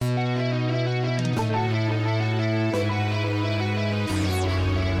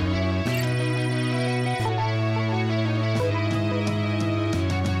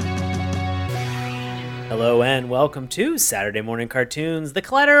Hello and welcome to Saturday Morning Cartoons, the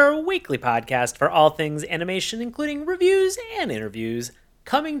Collider weekly podcast for all things animation, including reviews and interviews,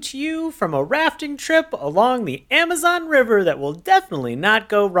 coming to you from a rafting trip along the Amazon River that will definitely not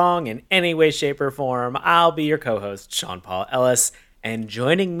go wrong in any way, shape, or form. I'll be your co-host, Sean Paul Ellis, and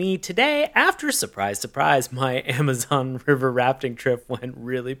joining me today after, surprise, surprise, my Amazon River rafting trip went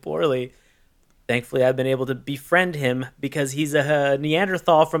really poorly. Thankfully, I've been able to befriend him because he's a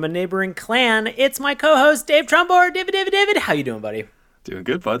Neanderthal from a neighboring clan. It's my co-host, Dave Trumbore. David, how you doing, buddy? Doing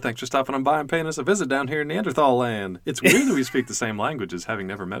good, bud. Thanks for stopping on by and paying us a visit down here in Neanderthal land. It's weird that we speak the same languages, having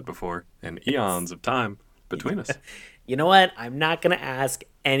never met before, and eons of time between us. You know what? I'm not going to ask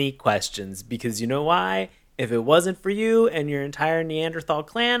any questions because you know why? If it wasn't for you and your entire Neanderthal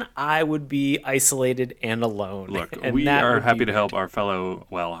clan, I would be isolated and alone. Look, and we are happy to help our fellow,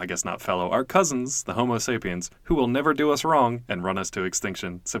 well, I guess not fellow, our cousins, the Homo sapiens, who will never do us wrong and run us to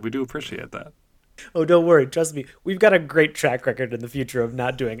extinction. So we do appreciate that. Oh, don't worry. Trust me. We've got a great track record in the future of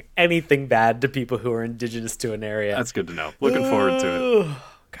not doing anything bad to people who are indigenous to an area. That's good to know. Looking forward to it.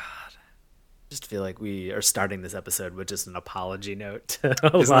 Just feel like we are starting this episode with just an apology note. Isn't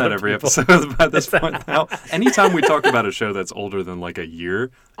that every episode by this point now? Anytime we talk about a show that's older than like a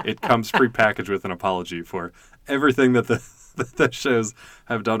year, it comes prepackaged with an apology for everything that the shows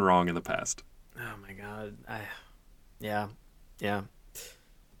have done wrong in the past. Oh my god! Yeah.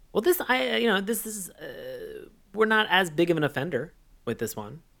 Well, this is we're not as big of an offender with this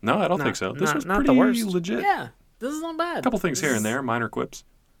one. No, I don't think so. This was pretty the worst. legit. Yeah, this is not bad. A couple things here and there, minor quips.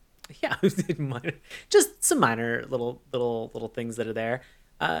 Yeah, just some minor little things that are there.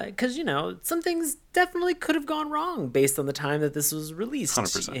 Because, some things definitely could have gone wrong based on the time that this was released.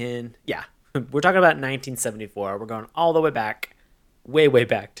 100%. We're talking about 1974. We're going all the way back, way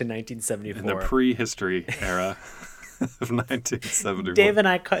back to 1974. In the prehistory era of 1974. Dave and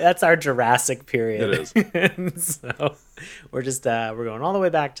I, that's our Jurassic period. It is. So we're just, we're going all the way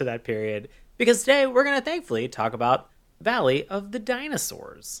back to that period. Because today we're going to thankfully talk about Valley of the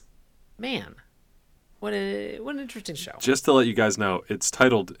Dinosaurs. Man, what an interesting show. Just to let you guys know, its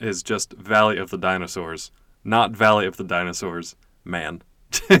titled is just Valley of the Dinosaurs, not Valley of the Dinosaurs, Man.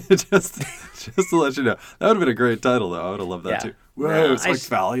 just to let you know. That would have been a great title, though. I would have loved that, too. Whoa, it's like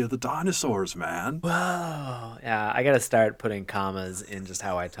Valley of the Dinosaurs, man. Whoa. Yeah, I got to start putting commas in just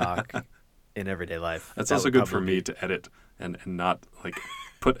how I talk in everyday life. That's also good for me to edit and not, like,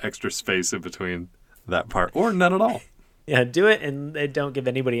 put extra space in between that part, or none at all. Yeah, do it and they don't give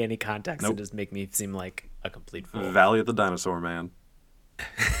anybody any context. Nope. And just make me seem like a complete fool. Valley of the Dinosaur Man.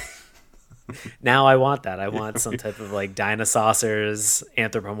 Now I want that. I want some type of like dinosaurs,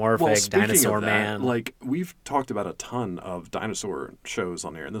 anthropomorphic dinosaur man. Like we've talked about a ton of dinosaur shows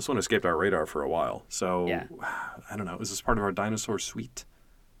on here, and this one escaped our radar for a while. So yeah. I don't know. Is this part of our dinosaur suite?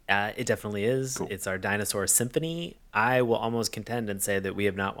 It definitely is. Cool. It's our dinosaur symphony. I will almost contend and say that we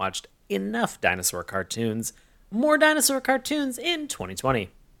have not watched enough dinosaur cartoons. More dinosaur cartoons in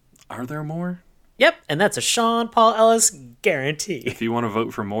 2020. Are there more? Yep, and that's a Sean Paul Ellis guarantee. If you want to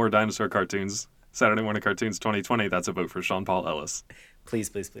vote for more dinosaur cartoons, Saturday Morning Cartoons 2020, that's a vote for Sean Paul Ellis. Please.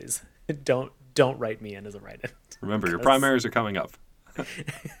 Don't write me in as a write-in. Remember, your primaries are coming up.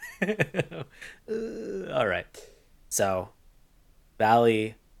 All right. So,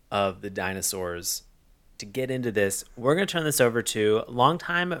 Valley of the Dinosaurs. To get into this, we're going to turn this over to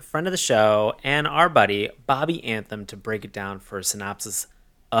longtime friend of the show and our buddy, Bobby Anthem, to break it down for a synopsis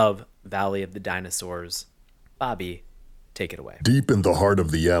of Valley of the Dinosaurs. Bobby, take it away. Deep in the heart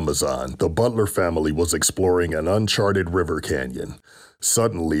of the Amazon, the Butler family was exploring an uncharted river canyon.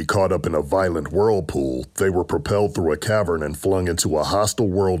 Suddenly, caught up in a violent whirlpool, they were propelled through a cavern and flung into a hostile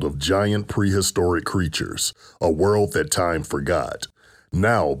world of giant prehistoric creatures, a world that time forgot.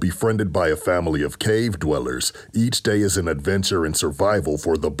 Now, befriended by a family of cave dwellers, each day is an adventure and survival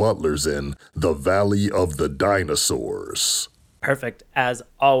for the Butlers in the Valley of the Dinosaurs. Perfect. As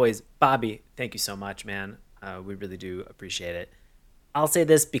always, Bobby, thank you so much, man. We really do appreciate it. I'll say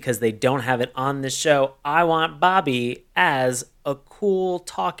this because they don't have it on this show. I want Bobby as a cool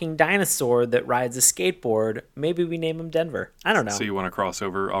talking dinosaur that rides a skateboard. Maybe we name him Denver. I don't know. So you want a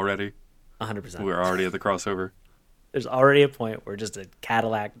crossover already? 100%. We're already at the crossover. There's already a point where just a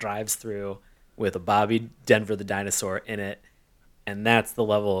Cadillac drives through with a Bobby Denver the dinosaur in it, and that's the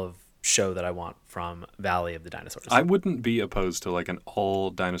level of show that I want from Valley of the Dinosaurs. I wouldn't be opposed to like an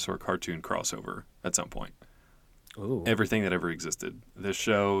all dinosaur cartoon crossover at some point. Ooh. Everything that ever existed. This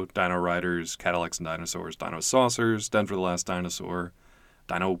show, Dino Riders, Cadillacs and Dinosaurs, Dino Saucers, Denver the Last Dinosaur,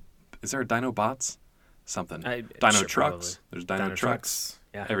 Dino... Is there a Dinobots? something. Sure, Trucks. probably. There's Dino Trucks.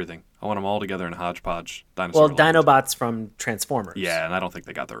 Yeah. Everything. I want them all together in a hodgepodge. Dinosaur Well, language. Dinobots from Transformers. Yeah, and I don't think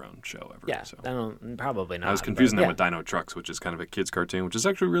they got their own show ever. Yeah, So. probably not. I was confusing them yeah. with Dino Trucks, which is kind of a kid's cartoon, which is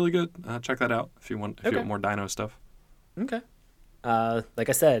actually really good. Check that out if you want more dino stuff. Okay. Like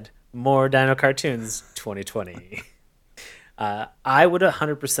I said, more Dino cartoons 2020. I would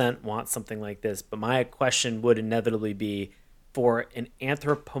 100% want something like this, but my question would inevitably be, for an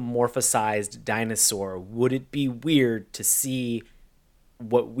anthropomorphized dinosaur, would it be weird to see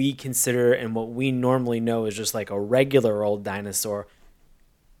what we consider and what we normally know is just like a regular old dinosaur?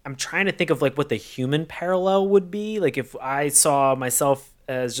 I'm trying to think of like what the human parallel would be. Like if I saw myself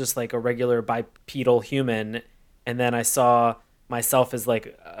as just like a regular bipedal human, and then I saw myself as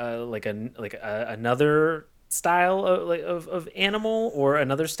like another style of animal or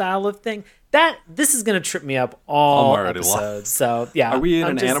another style of thing, that this is gonna trip me up all episodes. So yeah, are we in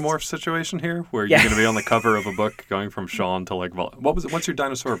an Animorph situation here where you're gonna be on the cover of a book going from Sean to like what's your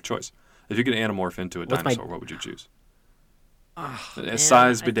dinosaur of choice? If you could anamorph into a dinosaur, what would you choose?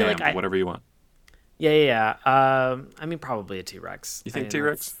 Size be damned, whatever you want. Yeah. I mean, probably a T-Rex. You think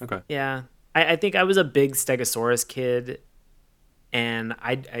T-Rex? Okay. Yeah, I think I was a big Stegosaurus kid, and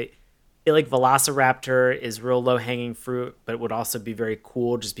I feel like Velociraptor is real low-hanging fruit, but it would also be very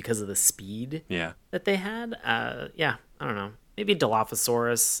cool just because of the speed that they had. Yeah, I don't know. Maybe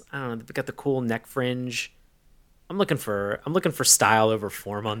Dilophosaurus. I don't know. They've got the cool neck fringe. I'm looking for style over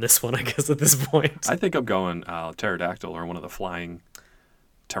form on this one, I guess, at this point. I think I'm going pterodactyl or one of the flying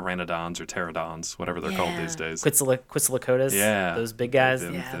pteranodons or pterodons, whatever they're called these days. Quetzalcoatlus. Yeah. Those big guys.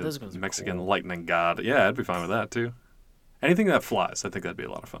 The those ones are Mexican cool. lightning god. Yeah, I'd be fine with that too. Anything that flies, I think that'd be a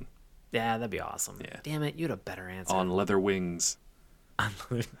lot of fun. Yeah, that'd be awesome. Yeah. Damn it, you had a better answer. On leather wings.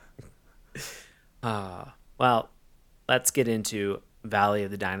 Well, let's get into Valley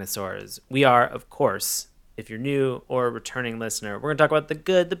of the Dinosaurs. We are, of course, if you're new or a returning listener, we're going to talk about the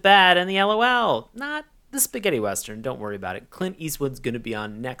good, the bad, and the LOL. Not the spaghetti western. Don't worry about it. Clint Eastwood's going to be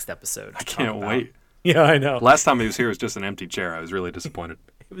on next episode. I can't wait. Yeah, I know. Last time he was here was just an empty chair. I was really disappointed.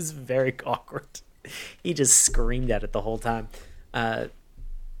 It was very awkward. He just screamed at it the whole time.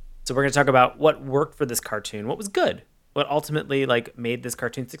 So we're going to talk about what worked for this cartoon, what was good, what ultimately like made this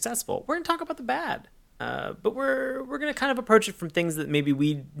cartoon successful. We're going to talk about the bad, but we're going to kind of approach it from things that maybe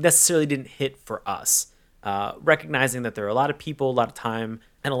we necessarily didn't hit for us, recognizing that there are a lot of people, a lot of time,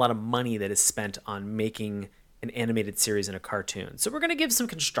 and a lot of money that is spent on making an animated series and a cartoon. So we're going to give some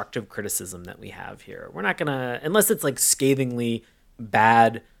constructive criticism that we have here. We're not going to, unless it's like scathingly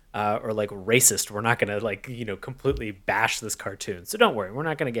bad or like racist, we're not going to like, completely bash this cartoon. So don't worry, we're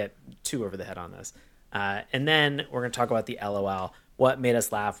not going to get too over the head on this. And then we're going to talk about the LOL, what made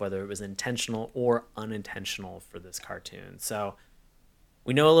us laugh, whether it was intentional or unintentional for this cartoon. So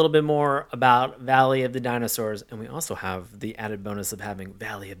we know a little bit more about Valley of the Dinosaurs, and we also have the added bonus of having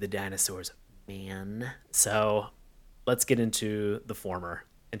Valley of the Dinosaurs, man. So let's get into the former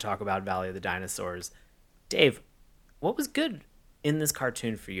and talk about Valley of the Dinosaurs. Dave, what was good in this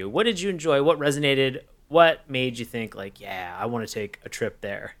cartoon for you? What did you enjoy? What resonated? What made you think like, yeah, I want to take a trip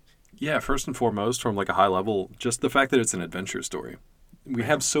there? Yeah, first and foremost, from like a high level, just the fact that it's an adventure story. We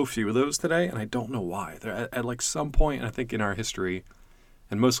have so few of those today, and I don't know why. They're at like some point, I think, in our history,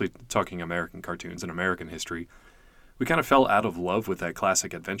 and mostly talking American cartoons and American history, we kind of fell out of love with that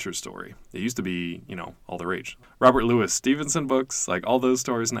classic adventure story. It used to be, all the rage. Robert Louis Stevenson books, like all those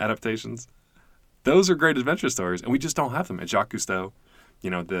stories and adaptations, those are great adventure stories, and we just don't have them. And Jacques Cousteau,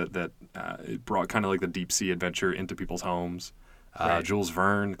 it brought kind of like the deep sea adventure into people's homes. Right. Jules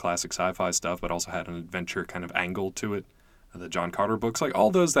Verne, classic sci-fi stuff, but also had an adventure kind of angle to it. The John Carter books, like all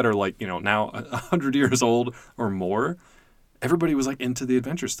those that are like, now 100 years old or more, everybody was like into the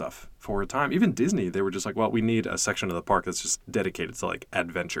adventure stuff for a time. Even Disney, they were just like, well, we need a section of the park that's just dedicated to like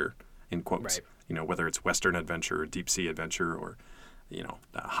adventure, in quotes. Right. Whether it's Western adventure or deep sea adventure or,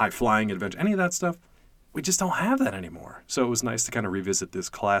 high flying adventure, any of that stuff. We just don't have that anymore. So it was nice to kind of revisit this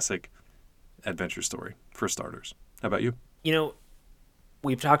classic adventure story for starters. How about you?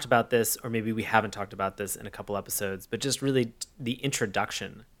 We've talked about this, or maybe we haven't talked about this in a couple episodes, but just really the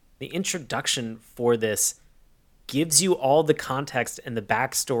introduction. The introduction for this gives you all the context and the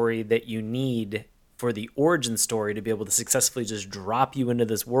backstory that you need for the origin story to be able to successfully just drop you into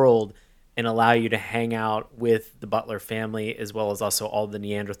this world and allow you to hang out with the Butler family, as well as also all the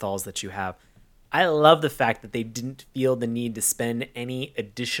Neanderthals that you have. I love the fact that they didn't feel the need to spend any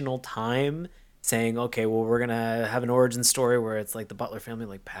additional time saying, okay, well, we're going to have an origin story where it's like the Butler family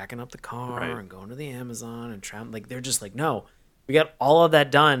like packing up the car and going to the Amazon and traveling. Like, they're just like, no, we got all of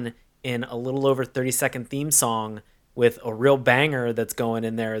that done in a little over 30-second theme song with a real banger that's going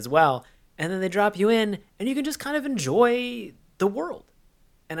in there as well. and then they drop you in, and you can just kind of enjoy the world.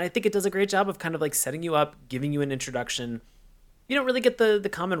 And I think it does a great job of kind of like setting you up, giving you an introduction. You don't really get the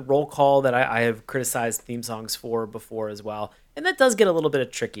common roll call that I have criticized theme songs for before as well. And that does get a little bit of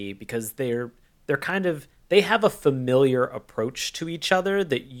tricky because they're kind of, they have a familiar approach to each other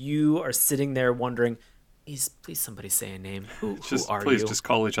that you are sitting there wondering, please somebody say a name. Who are you? Please just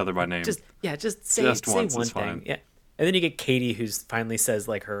call each other by name. Just say once one is thing. fine. Yeah. And then you get Katie, who finally says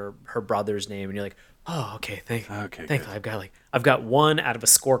like her brother's name, and you're like, oh, okay, thankfully I've got one out of a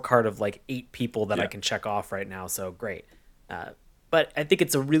scorecard of like 8 people that I can check off right now, so great. But I think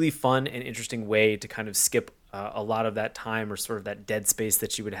it's a really fun and interesting way to kind of skip a lot of that time or sort of that dead space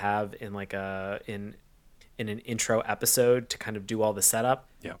that you would have in like in an intro episode to kind of do all the setup.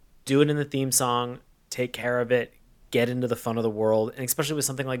 Yeah. Do it in the theme song, take care of it, get into the fun of the world, and especially with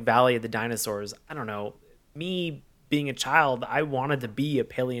something like Valley of the Dinosaurs. I don't know, me being a child, I wanted to be a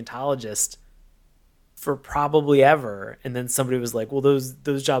paleontologist for probably ever, and then somebody was like, well, those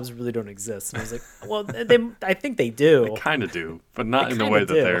jobs really don't exist, and I was like, well, I think they do. They kind of do, but not in the way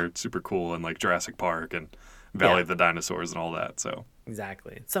that they're super cool and like Jurassic Park and Valley of the Dinosaurs and all that. So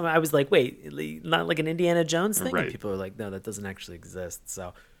exactly. So I was like, wait, not like an Indiana Jones thing? Right. And people are like, no, that doesn't actually exist.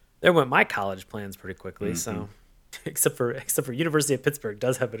 So there went my college plans pretty quickly. So except for University of Pittsburgh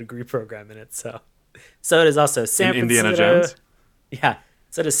does have a degree program in it. So does also San Francisco. Indiana Jones? Yeah.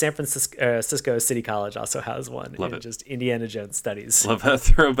 So does San Francisco City College also has one. Love it. Just Indiana Jones studies. Love that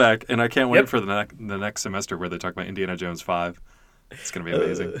throwback. And I can't wait for the next semester where they talk about Indiana Jones 5. It's going to be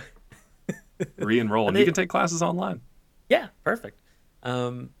amazing. Re-enroll. And you can take classes online. Yeah, perfect.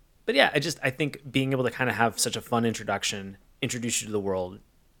 But yeah, I think being able to kind of have such a fun introduction, introduce you to the world,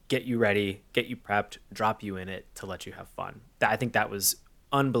 get you ready, get you prepped, drop you in it to let you have fun. I think that was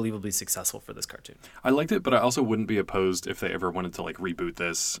unbelievably successful for this cartoon. I liked it, but I also wouldn't be opposed if they ever wanted to like reboot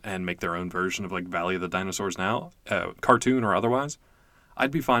this and make their own version of like Valley of the Dinosaurs now, cartoon or otherwise.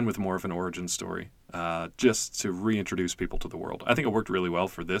 I'd be fine with more of an origin story, just to reintroduce people to the world. I think it worked really well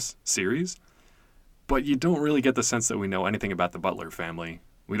for this series, but you don't really get the sense that we know anything about the Butler family.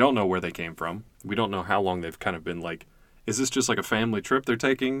 We don't know where they came from. We don't know how long they've kind of been like, is this just like a family trip they're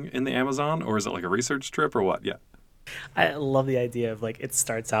taking in the Amazon, or is it like a research trip or what? Yeah. I love the idea of like it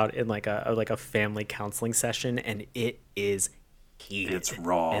starts out in like a family counseling session, and it is heated. It's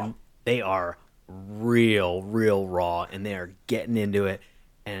raw. And they are real raw, and they are getting into it.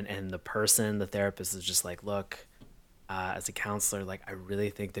 And the therapist is just like, look, as a counselor, like I really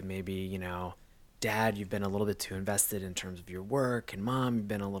think that maybe, Dad, you've been a little bit too invested in terms of your work, and Mom, you've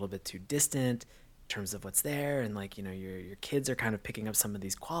been a little bit too distant in terms of what's there, and like, your kids are kind of picking up some of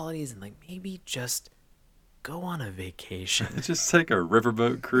these qualities, and like maybe just go on a vacation. Just take a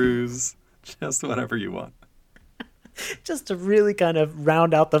riverboat cruise. Just whatever you want. Just to really kind of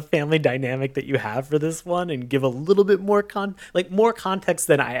round out the family dynamic that you have for this one and give a little bit more more context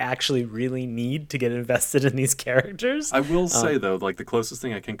than I actually really need to get invested in these characters. I will say, though, like the closest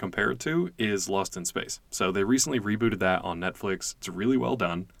thing I can compare it to is Lost in Space. So they recently rebooted that on Netflix. It's really well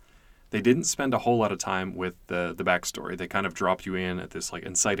done. They didn't spend a whole lot of time with the backstory. They kind of drop you in at this like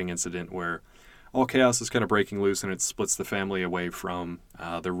inciting incident where all chaos is kind of breaking loose, and it splits the family away from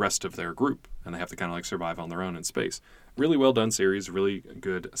the rest of their group, and they have to kind of like survive on their own in space. Really well done series, really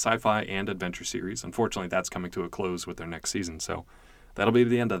good sci-fi and adventure series. Unfortunately, that's coming to a close with their next season, so that'll be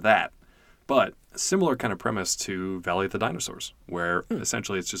the end of that. But a similar kind of premise to Valley of the Dinosaurs, where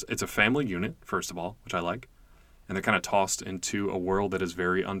essentially it's a family unit, first of all, which I like, and they're kind of tossed into a world that is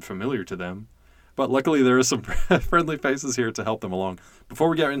very unfamiliar to them. But luckily, there are some friendly faces here to help them along. Before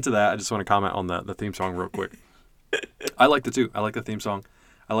we get into that, I just want to comment on the theme song real quick. I like it too. I like the theme song.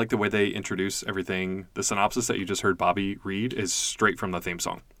 I like the way they introduce everything. The synopsis that you just heard Bobby read is straight from the theme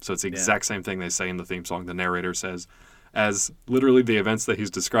song. So it's the exact same thing they say in the theme song. The narrator says, as literally the events that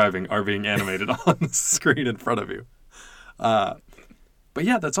he's describing are being animated on the screen in front of you. But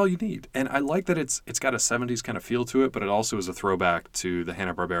yeah, that's all you need. And I like that it's got a 70s kind of feel to it, but it also is a throwback to the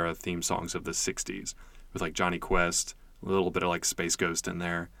Hanna-Barbera theme songs of the 60s with like Johnny Quest, a little bit of like Space Ghost in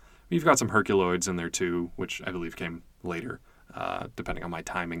there. You've got some Herculoids in there too, which I believe came later, depending on my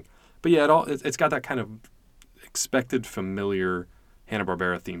timing. But yeah, it's got that kind of expected, familiar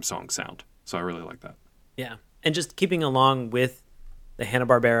Hanna-Barbera theme song sound. So I really like that. Yeah. And just keeping along with the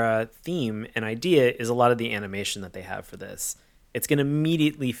Hanna-Barbera theme and idea is a lot of the animation that they have for this. It's going to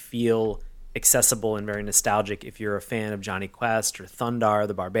immediately feel accessible and very nostalgic if you're a fan of Johnny Quest or Thundar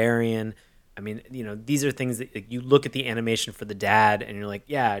the Barbarian. I mean, these are things that you look at the animation for the dad and you're like,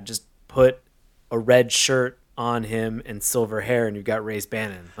 yeah, just put a red shirt on him and silver hair and you've got Race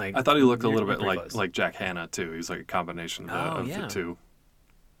Bannon. Like, I thought he looked a little bit like Jack Hanna too. He's like a combination of the two.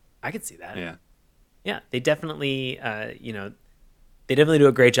 I could see that. Yeah. Yeah, they definitely, they definitely do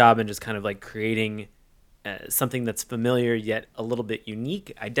a great job in just kind of like creating something that's familiar yet a little bit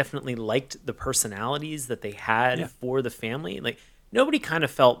unique. I definitely liked the personalities that they had for the family. Like nobody kind of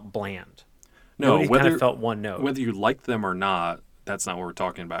felt bland. No, nobody kind of felt one note. Whether you liked them or not, that's not what we're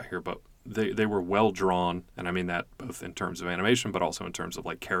talking about here. But they were well drawn, and I mean that both in terms of animation, but also in terms of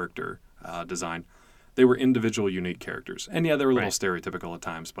like character design. They were individual, unique characters, and yeah, they were a little stereotypical at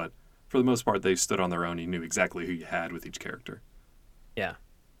times, but for the most part, they stood on their own. You knew exactly who you had with each character. Yeah.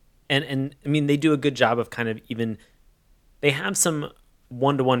 And I mean, they do a good job of kind of they have some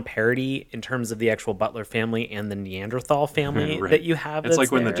one-to-one parody in terms of the actual Butler family and the Neanderthal family that you have. It's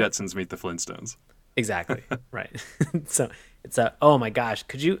like when the Jetsons meet the Flintstones. Exactly. Right. So it's oh my gosh,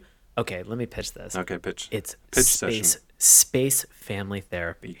 okay, let me pitch this. Okay, pitch. It's pitch space family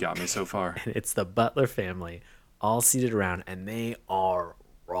therapy. You got me so far. And it's the Butler family all seated around, and they are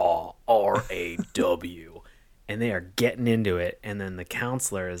raw, R-A-W. And they are getting into it. And then the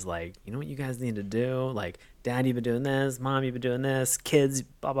counselor is like, you know what you guys need to do? Like, Dad, you've been doing this. Mom, you've been doing this. Kids,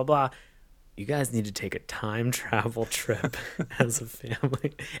 blah, blah, blah. You guys need to take a time travel trip as a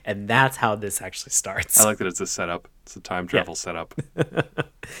family. And that's how this actually starts. I like that it's a setup. It's a time travel setup.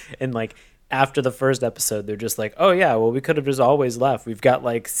 And like after the first episode, they're just like, oh, yeah, well, we could have just always left. We've got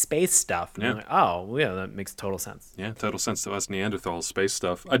like space stuff. And I'm like, oh, well, yeah, that makes total sense. Yeah, total sense to us Neanderthals, space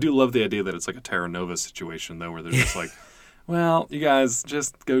stuff. I do love the idea that it's like a Terra Nova situation, though, where they're just like, well, you guys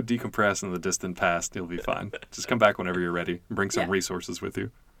just go decompress in the distant past. You'll be fine. Just come back whenever you're ready and bring some resources with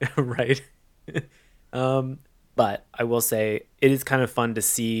you. Right. But I will say it is kind of fun to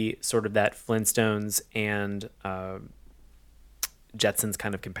see sort of that Flintstones and Jetsons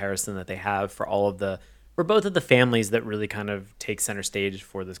kind of comparison that they have for both of the families that really kind of take center stage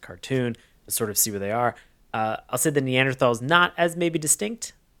for this cartoon to sort of see where they are. I'll say the Neanderthals not as maybe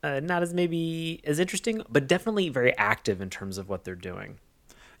distinct, not as maybe as interesting, but definitely very active in terms of what they're doing.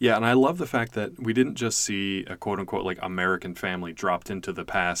 Yeah, and I love the fact that we didn't just see a quote-unquote like American family dropped into the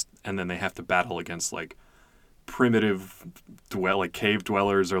past and then they have to battle against like primitive like cave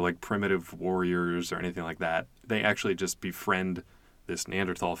dwellers or like primitive warriors or anything like that. They actually just befriend this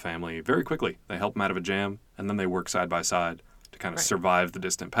Neanderthal family very quickly. They help them out of a jam, and then they work side by side to kind of survive the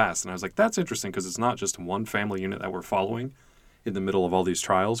distant past. And I was like, that's interesting because it's not just one family unit that we're following in the middle of all these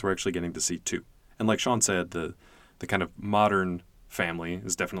trials. We're actually getting to see two. And like Sean said, the kind of modern family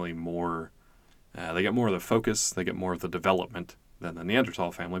is definitely more, they get more of the focus, they get more of the development than the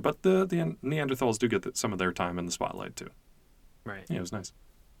Neanderthal family. But the Neanderthals do get some of their time in the spotlight too. Right. Yeah, it was nice.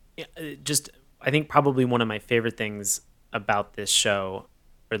 Yeah, I think probably one of my favorite things about this show,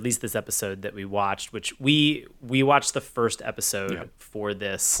 or at least this episode that we watched, which we watched the first episode for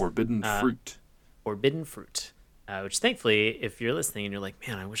this Forbidden Fruit, which thankfully, if you're listening and you're like,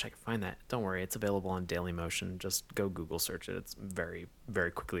 man, I wish I could find that, don't worry, it's available on Dailymotion. Just go Google search it. It's very,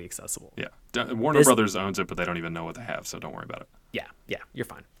 very quickly accessible. Yeah, Warner Brothers owns it, but they don't even know what they have, so don't worry about it. Yeah, you're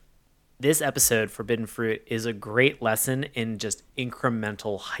fine. This episode, Forbidden Fruit, is a great lesson in just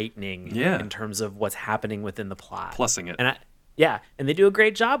incremental heightening in terms of what's happening within the plot. Plussing it. And they do a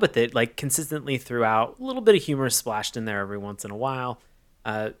great job with it, like consistently throughout. A little bit of humor splashed in there every once in a while.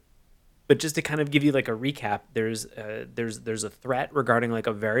 But just to kind of give you like a recap, there's a threat regarding like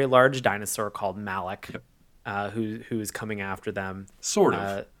a very large dinosaur called Malik, who is coming after them. Sort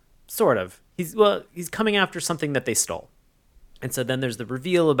of. He's coming after something that they stole. And so then there's the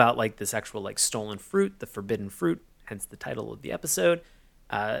reveal about like this actual like stolen fruit, the forbidden fruit, hence the title of the episode.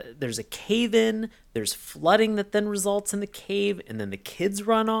 There's a cave-in. There's flooding that then results in the cave, and then the kids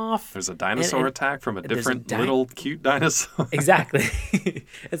run off. There's a dinosaur attack from a different little cute dinosaur. Exactly.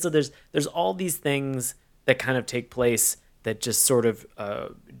 And so there's all these things that kind of take place that just sort of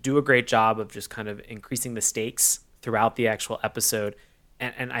do a great job of just kind of increasing the stakes throughout the actual episode.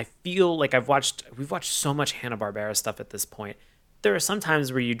 And I feel like we've watched so much Hanna-Barbera stuff at this point. There are some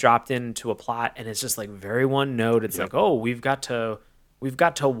times where you dropped into a plot and it's just like very one note. It's like, oh, we've got to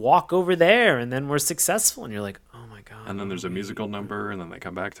walk over there and then we're successful. And you're like, oh my God. And then there's a musical number and then they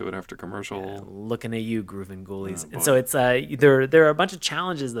come back to it after commercial. Yeah, looking at you, Groovin' Ghoulies. And so it's there are a bunch of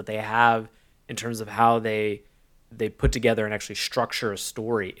challenges that they have in terms of how they put together and actually structure a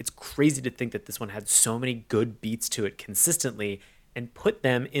story. It's crazy to think that this one had so many good beats to it consistently and put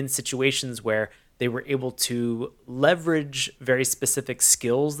them in situations where they were able to leverage very specific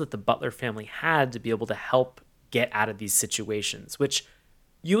skills that the Butler family had to be able to help get out of these situations, which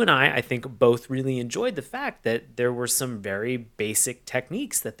you and I think both really enjoyed the fact that there were some very basic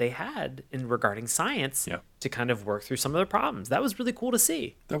techniques that they had in regarding science to kind of work through some of the problems. That was really cool to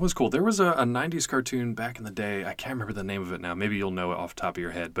see. That was cool. There was a 90s cartoon back in the day. I can't remember the name of it now. Maybe you'll know it off the top of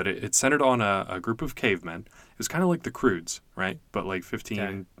your head. But it centered on a group of cavemen. It was kind of like the Croods, right? But like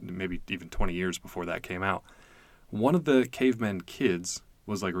 15, maybe even 20 years before that came out. One of the cavemen kids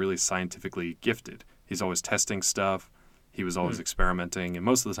was like really scientifically gifted. He's always testing stuff. He was always experimenting, and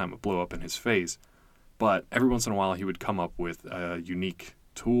most of the time it blew up in his face. But every once in a while, he would come up with a unique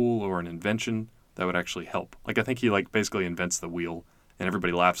tool or an invention that would actually help. Like, I think he like basically invents the wheel, and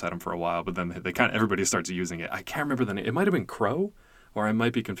everybody laughs at him for a while, but then everybody starts using it. I can't remember the name. It might have been Crow, or I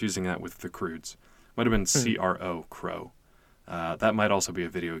might be confusing that with the Croods. Might have been CRO, Crow. That might also be a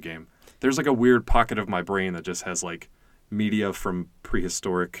video game. There's like a weird pocket of my brain that just has like media from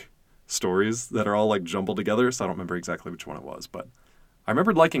prehistoric stories that are all like jumbled together, so I don't remember exactly which one it was, but I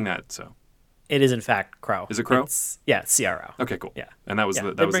remembered liking that. So it is in fact Crow. Is it Crow? Yeah, CRO. Okay, cool. Yeah, and that was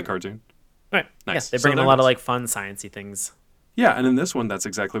the cartoon. Right. Nice. Yeah, they bring in a lot of like fun sciencey things. Yeah, and in this one, that's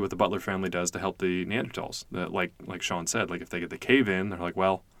exactly what the Butler family does to help the Neanderthals. That like Sean said, like if they get the cave in, they're like,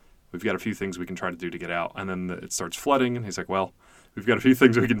 well, we've got a few things we can try to do to get out, and then it starts flooding, and he's like, well, we've got a few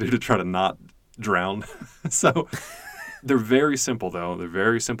things we can do to try to not drown. So. They're very simple, though. They're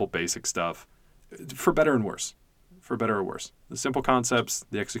very simple, basic stuff, for better and worse. For better or worse. The simple concepts,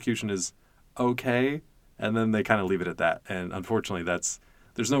 the execution is okay, and then they kind of leave it at that. And unfortunately,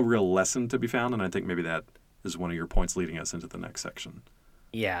 there's no real lesson to be found, and I think maybe that is one of your points leading us into the next section.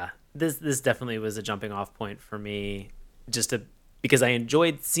 Yeah, this definitely was a jumping off point for me, because I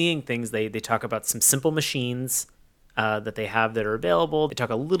enjoyed seeing things. They talk about some simple machines that they have that are available. They talk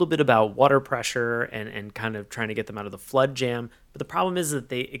a little bit about water pressure and kind of trying to get them out of the flood jam. But the problem is that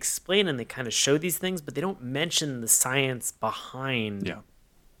they explain and they kind of show these things, but they don't mention the science behind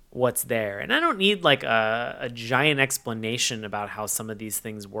what's there. And I don't need like a giant explanation about how some of these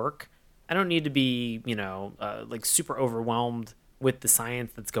things work. I don't need to be, like super overwhelmed with the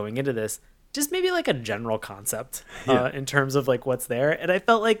science that's going into this. Just maybe like a general concept in terms of like what's there. And I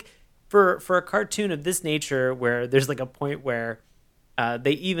felt like for a cartoon of this nature, where there's like a point where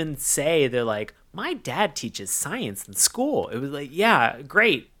they even say, they're like, my dad teaches science in school. It was like, yeah,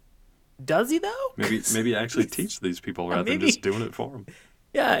 great. Does he though? Maybe actually teach these people rather than just doing it for them.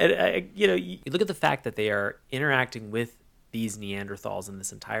 Yeah, and, you look at the fact that they are interacting with these Neanderthals and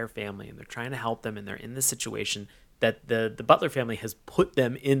this entire family, and they're trying to help them, and they're in this situation that the Butler family has put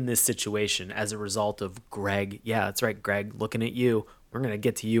them in this situation as a result of Greg. Yeah, that's right, Greg, looking at you. We're going to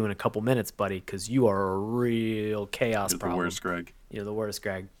get to you in a couple minutes, buddy, because you are a real chaos problem. You're the worst, Greg. You're the worst,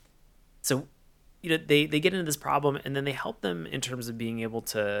 Greg. So, they get into this problem, and then they help them in terms of being able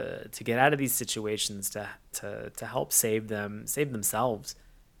to get out of these situations to help save themselves.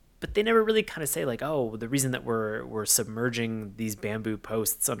 But they never really kind of say like, oh, the reason that we're submerging these bamboo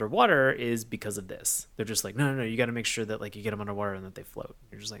posts underwater is because of this. They're just like, no, you got to make sure that like you get them underwater and that they float.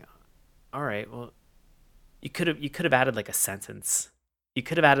 You're just like, all right, well, you could have added like a sentence. You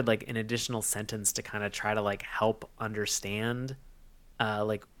could have added like an additional sentence to kind of try to like help understand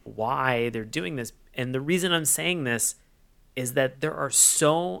like why they're doing this. And the reason I'm saying this is that there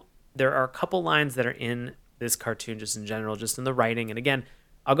are a couple lines that are in this cartoon just in general, just in the writing. And again,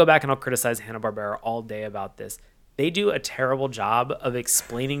 I'll go back and I'll criticize Hanna-Barbera all day about this. They do a terrible job of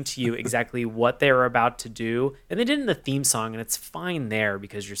explaining to you exactly what they're about to do. And they did in the theme song, and it's fine there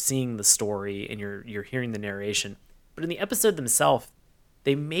because you're seeing the story and you're hearing the narration. But in the episode themselves,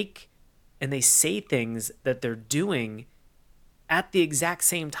 they make and they say things that they're doing at the exact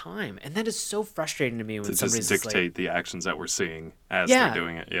same time. And that is so frustrating to me when somebody's just dictate like, the actions that we're seeing as they're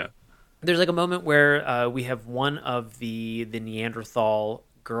doing it. Yeah. There's like a moment where we have one of the Neanderthal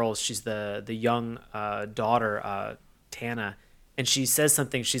girls. She's the young daughter, Tana, and she says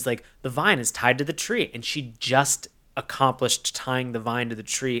something. She's like, the vine is tied to the tree, and she just accomplished tying the vine to the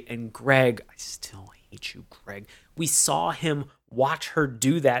tree. And Greg, I still hate you, Greg. We saw him watch her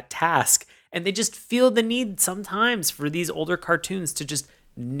do that task, and they just feel the need sometimes for these older cartoons to just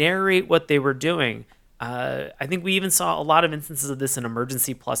narrate what they were doing. I think we even saw a lot of instances of this in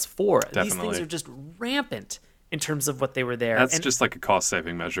Emergency Plus 4. Definitely. These things are just rampant in terms of what they were there. That's just like a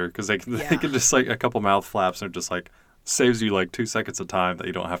cost-saving measure because they can just like a couple mouth flaps and it just like saves you like 2 seconds of time that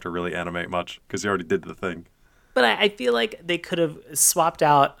you don't have to really animate much because you already did the thing. But I feel like they could have swapped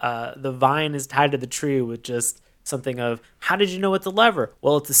out the vine is tied to the tree with just something of, how did you know it's a lever?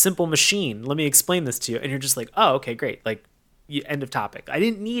 Well, it's a simple machine. Let me explain this to you. And you're just like, oh, okay, great. Like, end of topic. I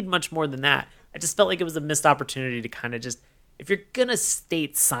didn't need much more than that. I just felt like it was a missed opportunity to kind of just, if you're going to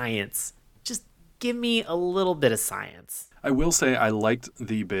state science, just give me a little bit of science. I will say I liked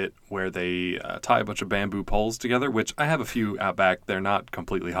the bit where they tie a bunch of bamboo poles together, which I have a few out back. They're not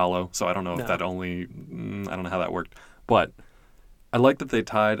completely hollow, so I don't know if that only... I don't know how that worked. But I like that they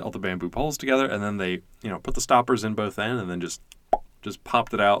tied all the bamboo poles together, and then they, put the stoppers in both ends, and then just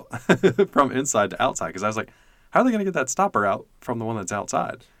popped it out from inside to outside. Because I was like, how are they going to get that stopper out from the one that's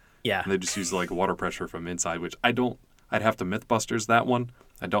outside? Yeah. And they just use like water pressure from inside, which I'd have to Mythbusters that one.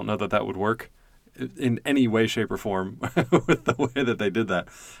 I don't know that would work in any way, shape, or form with the way that they did that.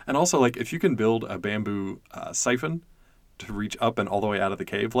 And also, like, if you can build a bamboo siphon to reach up and all the way out of the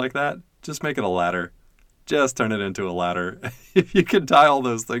cave like that, just make it a ladder. Just turn it into a ladder. If you can tie all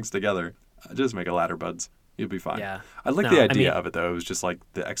those things together, just make a ladder, buds. You'll be fine. Yeah. I like the idea of it, though. It was just like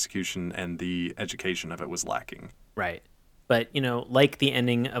the execution and the education of it was lacking. Right. But, like the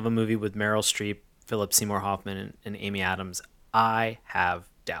ending of a movie with Meryl Streep, Philip Seymour Hoffman, and Amy Adams, I have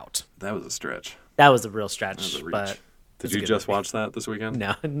doubt. That was a stretch. That was a real stretch. That was a reach. But did you just watch that this weekend?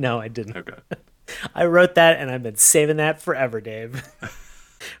 No, I didn't. Okay. I wrote that, and I've been saving that forever, Dave.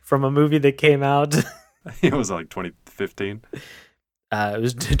 From a movie that came out. It was like 2015. It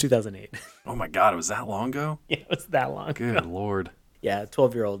was 2008. Oh my God, it was that long ago? Yeah, it was that long Good ago. Lord. Yeah,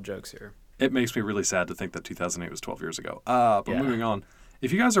 12-year-old jokes here. It makes me really sad to think that 2008 was 12 years ago. But moving on.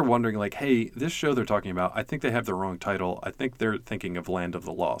 If you guys are wondering, like, hey, this show they're talking about, I think they have the wrong title. I think they're thinking of Land of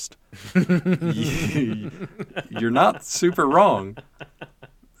the Lost. You're not super wrong.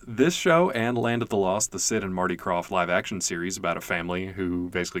 This show and Land of the Lost, the Sid and Marty Krofft live-action series about a family who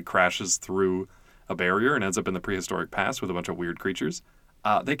basically crashes through a barrier and ends up in the prehistoric past with a bunch of weird creatures,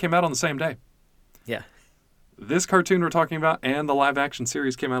 they came out on the same day. Yeah. This cartoon we're talking about and the live-action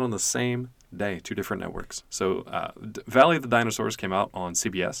series came out on the same day, 2 different networks. So Valley of the Dinosaurs came out on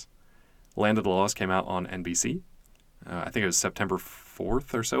CBS. Land of the Lost came out on NBC. I think it was September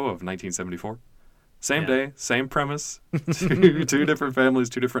 4th or so of 1974. Same day, same premise, two different families,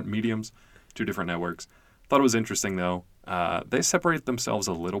 2 different mediums, 2 different networks. Thought it was interesting, though. They separate themselves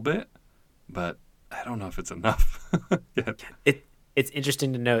a little bit, but I don't know if it's enough. It's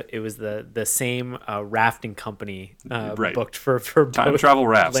interesting to note it was the same rafting company Right. booked for Time both travel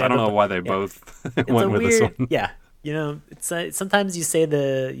rafts. I Land don't of know the- why they both went with this one. Yeah, it's sometimes you state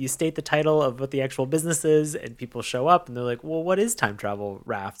the title of what the actual business is, and people show up and they're like, "Well, what is time travel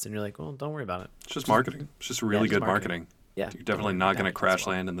rafts?" And you're like, "Well, don't worry about it." It's just marketing. It's just really just good marketing. Yeah, You're definitely don't not worry going to about it. crash That's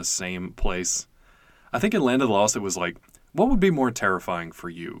why. land in the same place. I think in Land of the Lost, it was like, what would be more terrifying for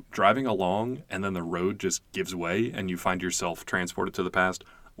you? Driving along and then the road just gives way and you find yourself transported to the past?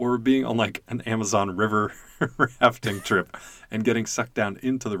 Or being on like an Amazon River rafting trip and getting sucked down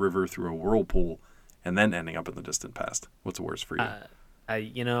into the river through a whirlpool and then ending up in the distant past? What's worse for you?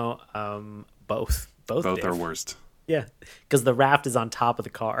 Both. Both Dave. are worst. Yeah, because the raft is on top of the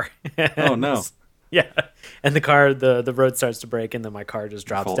car. Oh, no. Yeah, and the road starts to break, and then my car just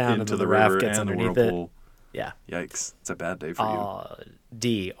drops Fall down, and into then the the raft river gets and the underneath whirlpool. it. Yeah. Yikes. It's a bad day for you.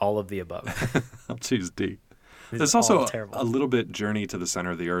 D, all of the above. I'll choose D. It's There's all also terrible. a little bit Journey to the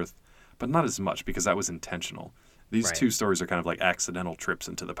Center of the Earth, but not as much because that was intentional. These Right. 2 stories are kind of like accidental trips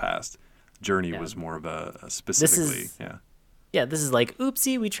into the past. Journey was more of a specifically, Yeah, this is like,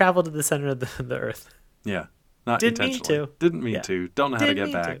 oopsie, we traveled to the center of the Earth. Yeah. Not Didn't mean intentionally. to. Didn't mean Yeah. to. Don't know how Didn't to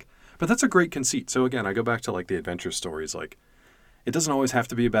mean get to. back. But that's a great conceit. So again, I go back to like the adventure stories. Like, it doesn't always have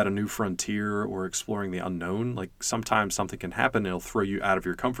to be about a new frontier or exploring the unknown. Like, sometimes something can happen and it'll throw you out of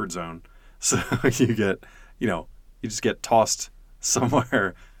your comfort zone. So you get, you just get tossed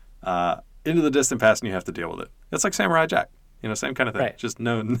somewhere into the distant past and you have to deal with it. It's like Samurai Jack. Same kind of thing. Right. Just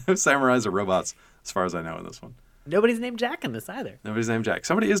no samurais or robots, as far as I know in this one. Nobody's named Jack in this either. Nobody's named Jack.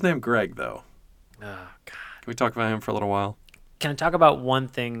 Somebody is named Greg, though. Oh, God. Can we talk about him for a little while? Can I talk about one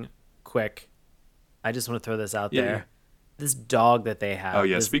thing quick? I just want to throw this out Yeah, there. yeah. This dog that they have. Oh,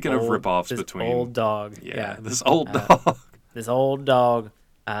 yeah. this Speaking of rip-offs this between... old dog. Yeah, this old dog. This old dog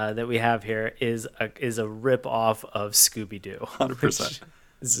that we have here is a rip off of Scooby Doo. 100%.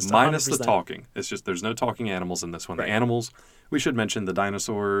 Minus the talking. It's just there's no talking animals in this one. Right. The animals, we should mention the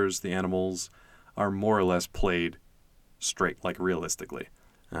dinosaurs, the animals are more or less played straight, like realistically.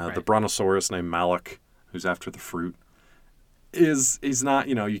 Right. The brontosaurus named Malik, who's after the fruit, he's not,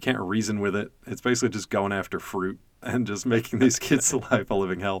 you can't reason with it. It's basically just going after fruit and just making these kids' life a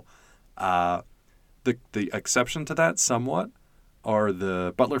living hell. The exception to that somewhat are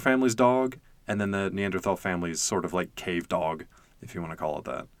the Butler family's dog and then the Neanderthal family's sort of like cave dog, if you want to call it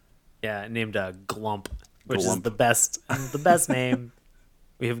that. Yeah, named Glump, which is Glump. the best name.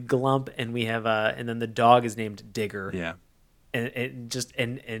 We have Glump, and we have and then the dog is named Digger. Yeah.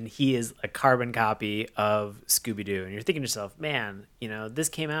 and he is a carbon copy of Scooby-Doo. And you're thinking to yourself, man, this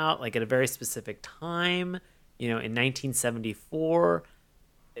came out like at a very specific time, in 1974.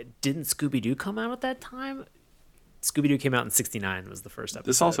 Didn't Scooby-Doo come out at that time? Scooby-Doo came out in 1969 was the first episode.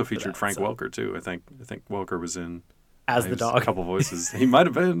 This also featured Frank Welker too. I think Welker was in as the dog. A couple voices. He might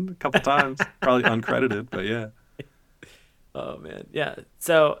have been a couple times, probably uncredited, but yeah. Oh man, yeah.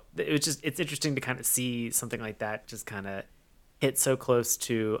 So it's interesting to kind of see something like that just kind of hit so close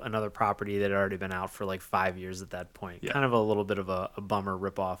to another property that had already been out for like 5 years at that point. Yeah. Kind of a little bit of a bummer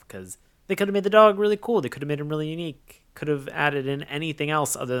ripoff because they could have made the dog really cool. They could have made him really unique. Could have added in anything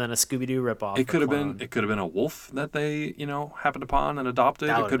else other than a Scooby-Doo ripoff. It could have been a wolf that they happened upon and adopted.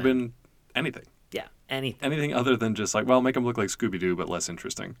 It could have been anything. Yeah, anything. Anything other than just like, well, make him look like Scooby-Doo but less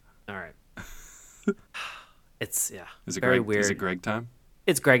interesting. All right. It's Is it very Greg, weird. Is it Greg time?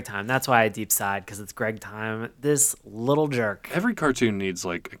 It's Greg time. That's why I deep sighed, because it's Greg time. This little jerk. Every cartoon needs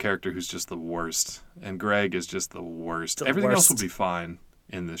like a character who's just the worst, and Greg is just the worst. Everything else will be fine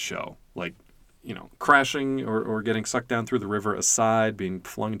in this show, like crashing or getting sucked down through the river aside, being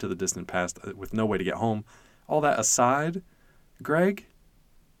flung into the distant past with no way to get home. All that aside, Greg.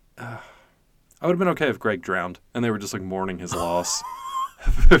 I would have been okay if Greg drowned and they were just like mourning his loss.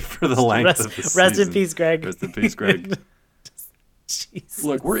 For the length of the season. Rest in peace, Greg. Rest in peace, Greg. Jesus.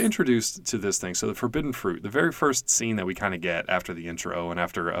 Look, we're introduced to this thing. So the forbidden fruit, the very first scene that we kind of get after the intro and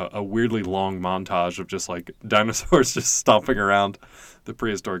after a weirdly long montage of just like dinosaurs just stomping around the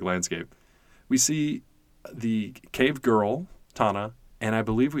prehistoric landscape, we see the cave girl, Tana, and I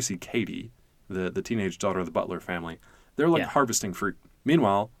believe we see Katie, the teenage daughter of the Butler family. They're like harvesting fruit.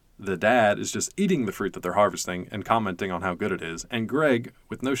 Meanwhile, the dad is just eating the fruit that they're harvesting and commenting on how good it is. And Greg,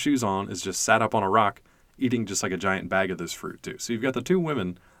 with no shoes on, is just sat up on a rock eating just like a giant bag of this fruit, too. So you've got the two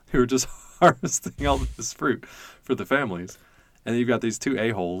women who are just harvesting all this fruit for the families. And you've got these two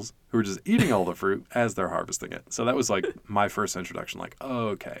a-holes who are just eating all the fruit as they're harvesting it. So that was like my first introduction, like,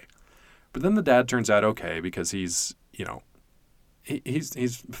 okay. But then the dad turns out okay because he's,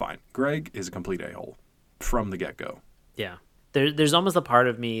 he's fine. Greg is a complete a-hole from the get-go. Yeah. There's almost a part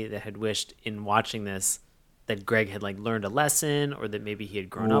of me that had wished in watching this that Greg had like learned a lesson, or that maybe he had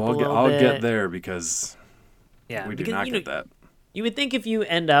grown up a little bit. I'll get there because we do not get that. You would think if you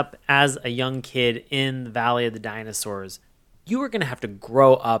end up as a young kid in the Valley of the Dinosaurs, you were going to have to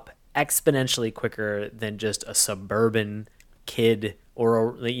grow up exponentially quicker than just a suburban kid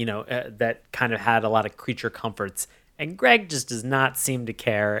or that kind of had a lot of creature comforts. And Greg just does not seem to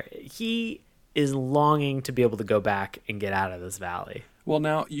care. He is longing to be able to go back and get out of this valley. Well,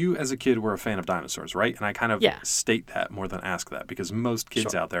 now, you as a kid were a fan of dinosaurs, right? And I kind of state that more than ask that, because most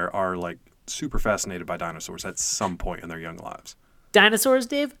kids out there are like super fascinated by dinosaurs at some point in their young lives. Dinosaurs,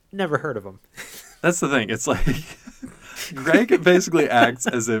 Dave? Never heard of them. That's the thing. It's like Greg basically acts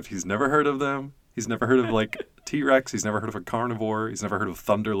as if he's never heard of them. He's never heard of like T-Rex. He's never heard of a carnivore. He's never heard of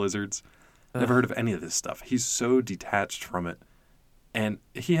thunder lizards. Never heard of any of this stuff. He's so detached from it. And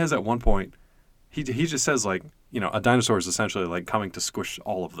he has at one point, he just says like, a dinosaur is essentially like coming to squish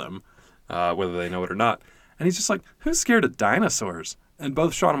all of them, whether they know it or not. And he's just like, who's scared of dinosaurs? And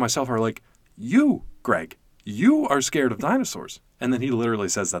both Sean and myself are like, you, Greg, you are scared of dinosaurs. And then he literally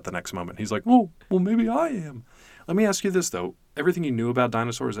says that the next moment. He's like, well, maybe I am. Let me ask you this, though. Everything you knew about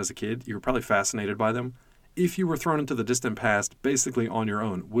dinosaurs as a kid, you were probably fascinated by them. If you were thrown into the distant past, basically on your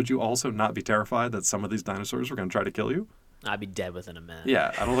own, would you also not be terrified that some of these dinosaurs were going to try to kill you? I'd be dead within a minute.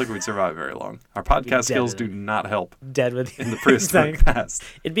 Yeah, I don't think we'd survive very long. Our podcast skills do not help. Dead with in the prehistoric past.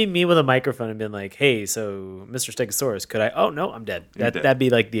 It'd be me with a microphone and being like, "Hey, so Mr. Stegosaurus, could I?" Oh no, I'm dead. That'd be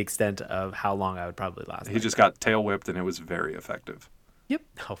like the extent of how long I would probably last. He just got tail whipped, and it was very effective. Yep.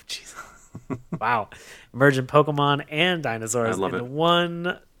 Oh jeez. Wow. Emergent Pokemon and dinosaurs into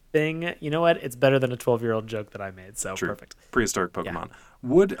one thing. You know what? It's better than a 12-year-old joke that I made. So True. Perfect. Prehistoric Pokemon.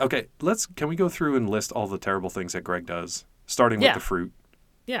 Yeah. Can we go through and list all the terrible things that Greg does? Starting with the fruit.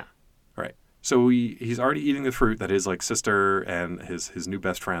 Yeah. Right. So he's already eating the fruit that his like sister and his new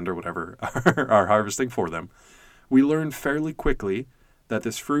best friend or whatever are harvesting for them. We learn fairly quickly that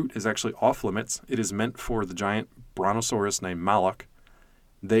this fruit is actually off limits. It is meant for the giant brontosaurus named Malak.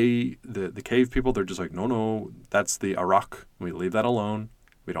 The cave people, they're just like, no, that's the Arak. We leave that alone.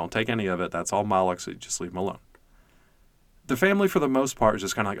 We don't take any of it. That's all Malak, so you just leave him alone. The family, for the most part, is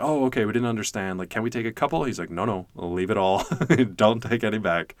just kind of like, oh, okay, we didn't understand. Like, can we take a couple? He's like, no, leave it all. Don't take any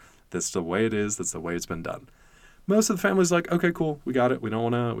back. That's the way it is. That's the way it's been done. Most of the family's like, okay, cool, we got it. We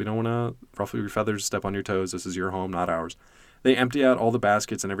don't wanna ruffle your feathers, step on your toes. This is your home, not ours. They empty out all the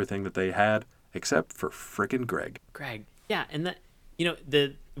baskets and everything that they had, except for frickin' Greg. Yeah, and that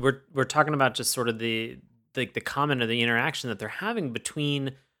we're talking about just sort of the the comment or the interaction that they're having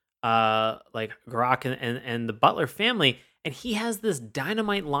between like Garak and the Butler family, and he has this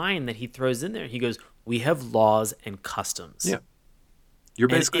dynamite line that he throws in there. He goes, "We have laws and customs." Yeah. You're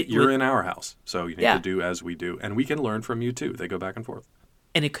basically you're in our house, so you need to do as we do, and we can learn from you too. They go back and forth.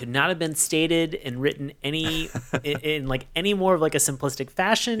 And it could not have been stated and written in like any more of like a simplistic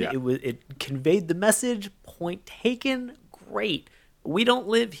fashion. Yeah. It conveyed the message. Point taken. Great. We don't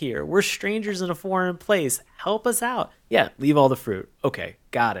live here. We're strangers in a foreign place. Help us out. Yeah, leave all the fruit. Okay,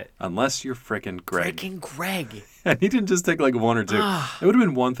 got it. Unless you're frickin' Greg. Frickin' Greg. And he didn't just take like one or two. It would have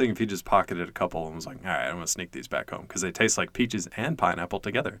been one thing if he just pocketed a couple and was like, all right, I'm going to sneak these back home because they taste like peaches and pineapple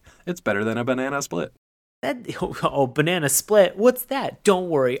together. It's better than a banana split. Banana split. What's that? Don't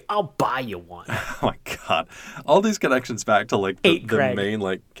worry, I'll buy you one. Oh my God. All these connections back to like the Greg. main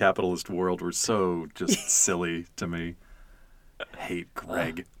like capitalist world were so just silly to me. Hate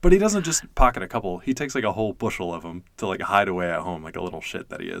Greg. But he doesn't just pocket a couple. He takes like a whole bushel of them to like hide away at home like a little shit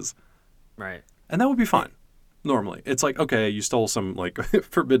that he is. Right. And that would be fine. Normally. It's like, okay, you stole some like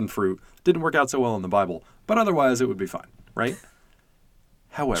forbidden fruit. Didn't work out so well in the Bible. But otherwise it would be fine. Right?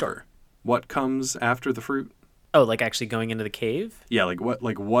 However, Sure. What comes after the fruit? Oh, like actually going into the cave? Yeah,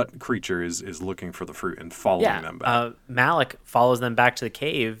 what creature is looking for the fruit and following them back? Malik follows them back to the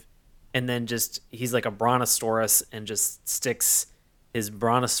cave, and then he's like a brontosaurus and just sticks his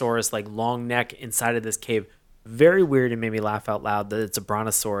brontosaurus like long neck inside of this cave. Very weird and made me laugh out loud that it's a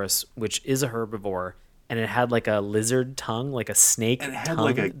brontosaurus, which is a herbivore, and it had like a lizard tongue, like a snake and it had tongue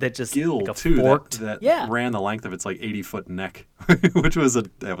like a that just gill like a too forked, that yeah. ran the length of its like 80-foot neck, which was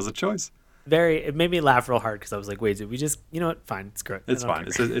a choice. It made me laugh real hard because I was like, wait, did we just, you know what? Fine, it's great. It's fine.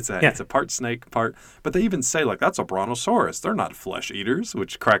 It's a part snake, part. But they even say like that's a brontosaurus. They're not flesh eaters,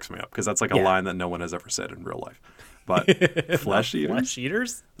 which cracks me up because that's like a line that no one has ever said in real life. But flesh eaters. Flesh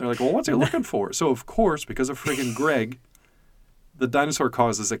eaters. They're like, well, what's he looking for? So of course, because of friggin' Greg, the dinosaur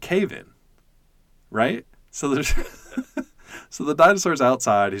causes a cave in, right? So there's so the dinosaur's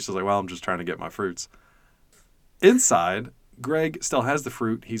outside. He's just like, well, I'm just trying to get my fruits. Inside, Greg still has the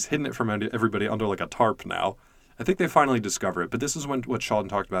fruit. He's hidden it from everybody under like a tarp now. I think they finally discover it, but this is what Sean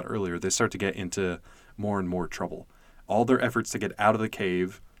talked about earlier. They start to get into more and more trouble. All their efforts to get out of the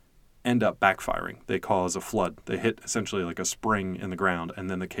cave end up backfiring. They cause a flood. They hit essentially like a spring in the ground, and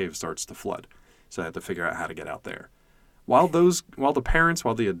then the cave starts to flood. So they have to figure out how to get out there. While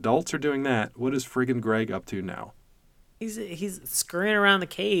the adults are doing that, what is friggin' Greg up to now? He's scurrying around the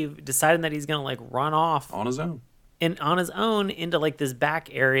cave, deciding that he's gonna like run off On his own. and on his own into like this back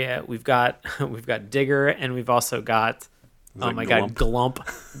area. We've got Digger, and we've also got God, Glump.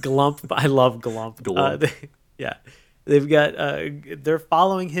 I love Glump. Glump. They've got they're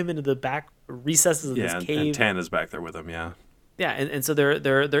following him into the back recesses of this cave. And Tan is back there with him. Yeah. Yeah, and so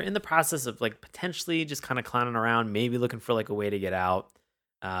they're in the process of like potentially just kind of clowning around, maybe looking for like a way to get out.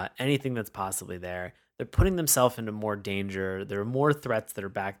 Anything that's possibly there. They're putting themselves into more danger. There are more threats that are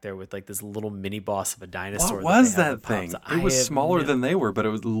back there with like this little mini boss of a dinosaur. What was that thing? It was smaller than they were, but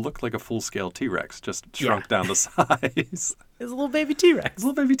it looked like a full-scale T-Rex, just shrunk down to size. It's a little baby T-Rex. A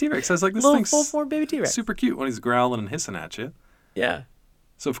little baby T-Rex. I was like, this little thing's full-form baby T-Rex. super cute when he's growling and hissing at you. Yeah.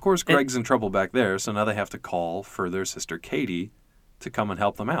 So, of course, Greg's in trouble back there, so now they have to call for their sister Katie to come and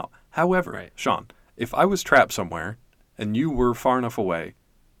help them out. However, Sean, if I was trapped somewhere and you were far enough away,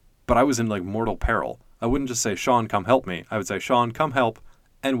 but I was in like mortal peril, I wouldn't just say, Sean, come help me. I would say, Sean, come help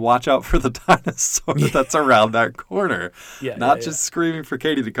and watch out for the dinosaur that's around that corner. Not just screaming for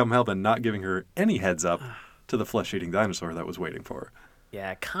Katie to come help and not giving her any heads up to the flesh-eating dinosaur that was waiting for her.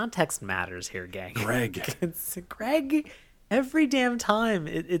 Yeah, context matters here, gang. Greg. It's Greg every damn time.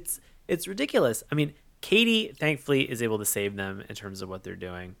 It's ridiculous. I mean, Katie, thankfully, is able to save them in terms of what they're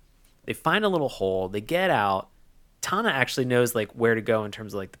doing. They find a little hole. They get out. Tana actually knows like where to go in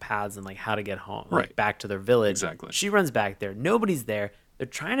terms of like the paths and like how to get home, like, back to their village. Exactly. She runs back there. Nobody's there. They're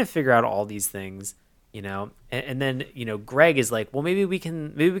trying to figure out all these things, you know. And then Greg is like, well, maybe we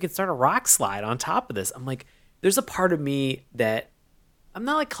can start a rock slide on top of this. I'm like, there's a part of me that I'm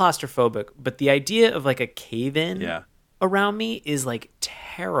not like claustrophobic, but the idea of like a cave in around me is like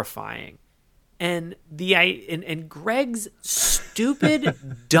terrifying. And and Greg's stupid,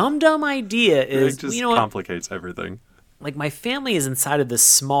 dumb idea is, Greg just complicates everything. Like my family is inside of this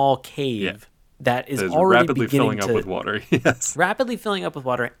small cave that is already rapidly filling up with water. Yes, rapidly filling up with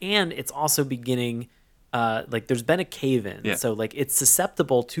water, and it's also beginning. Like there's been a cave in, so like it's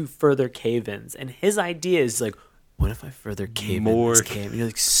susceptible to further cave-ins. And his idea is like, what if I further cave in this cave? And you're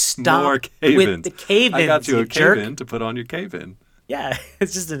like, stop with the cave-ins. I got you a jerk. cave-in to put on your cave-in. Yeah,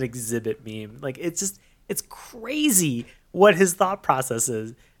 it's just an exhibit meme. Like it's crazy what his thought process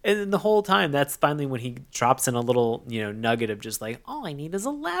is. And then the whole time, that's finally when he drops in a little, nugget of just like, all I need is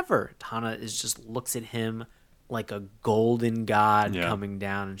a lever. Tana just looks at him like a golden god coming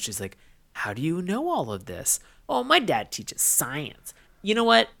down. And she's like, how do you know all of this? Oh, my dad teaches science. You know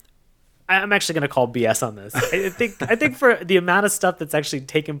what? I'm actually going to call BS on this. I think for the amount of stuff that's actually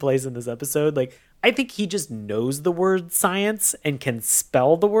taken place in this episode, like, I think he just knows the word science and can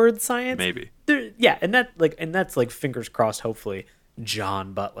spell the word science. Maybe. And that's like fingers crossed, hopefully,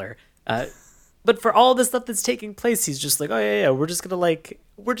 John Butler. But for all the stuff that's taking place, he's just like, oh yeah, we're just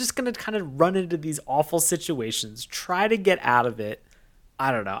gonna kind of run into these awful situations, try to get out of it.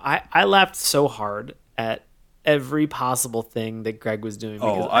 I don't know. I laughed so hard at every possible thing that Greg was doing.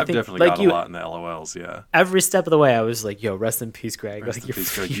 Oh, I've definitely got a lot in the LOLs, yeah. Every step of the way, I was like, yo, rest in peace, Greg. Rest like, in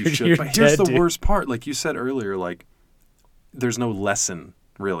peace, Greg. You should. But here's the worst part. Like you said earlier, like, there's no lesson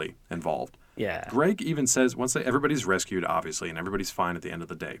really involved. Yeah. Greg even says, everybody's rescued, obviously, and everybody's fine at the end of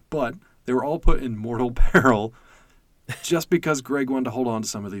the day. But they were all put in mortal peril just because Greg wanted to hold on to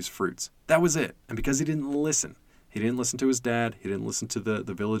some of these fruits. That was it. And because he didn't listen. He didn't listen to his dad. He didn't listen to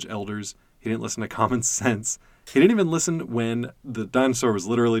the village elders. He didn't listen to common sense. He didn't even listen when the dinosaur was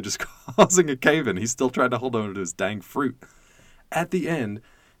literally just causing a cave-in. He still tried to hold on to his dang fruit. At the end,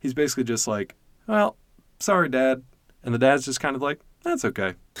 he's basically just like, well, sorry, Dad. And the dad's just kind of like, that's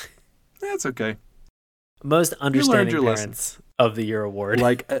okay. That's okay. Most understanding parents of the year award.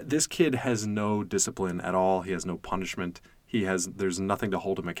 Like, this kid has no discipline at all. He has no punishment. There's nothing to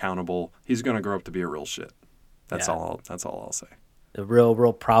hold him accountable. He's going to grow up to be a real shit. That's all I'll say. A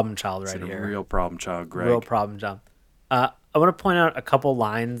real problem child right here. A real problem child, Greg. Real problem child. I want to point out a couple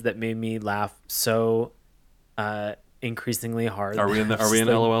lines that made me laugh so increasingly hard. Are we in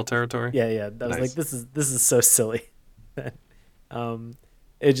LOL territory? Yeah. I was like, this is so silly.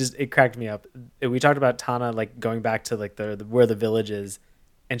 It cracked me up. We talked about Tana like going back to like the where the village is,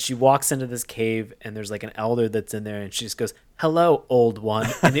 and she walks into this cave and there's like an elder that's in there and she just goes, "Hello, old one,"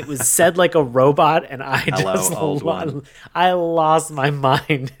 and it was said like a robot, and I lost my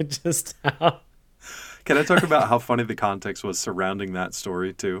mind. Just how. Can I talk about how funny the context was surrounding that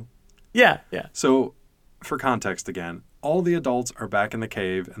story too? Yeah. So, for context again, all the adults are back in the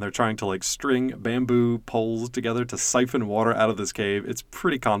cave and they're trying to like string bamboo poles together to siphon water out of this cave. It's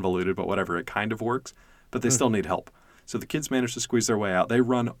pretty convoluted, but whatever, it kind of works. But they still need help. So the kids manage to squeeze their way out. They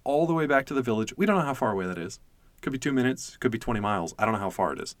run all the way back to the village. We don't know how far away that is. Could be 2 minutes, could be 20 miles. I don't know how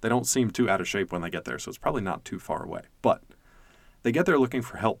far it is. They don't seem too out of shape when they get there, so it's probably not too far away. But they get there looking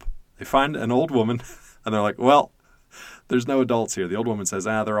for help. They find an old woman, and they're like, well, there's no adults here. The old woman says,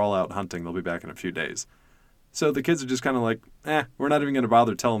 they're all out hunting. They'll be back in a few days. So the kids are just kind of like, we're not even going to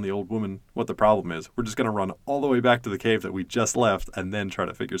bother telling the old woman what the problem is. We're just going to run all the way back to the cave that we just left and then try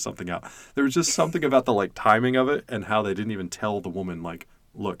to figure something out. There was just something about the like timing of it and how they didn't even tell the woman, like,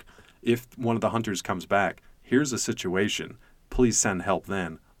 look, if one of the hunters comes back, here's a situation. Please send help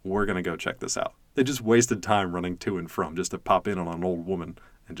then. We're going to go check this out. They just wasted time running to and from just to pop in on an old woman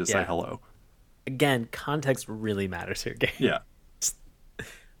and just say hello. Again, context really matters here, Gabe. Yeah.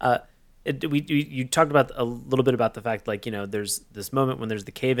 You talked about a little bit about the fact, like, there's this moment when there's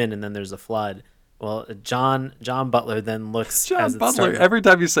the cave-in and then there's a flood. Well, John Butler then looks... John Butler. Every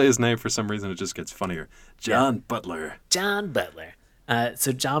time you say his name, for some reason, it just gets funnier. John Butler. John Butler.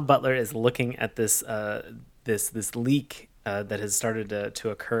 So John Butler is looking at this this leak that has started to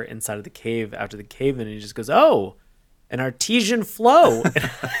occur inside of the cave after the cave-in, and he just goes, "Oh, an artesian flow."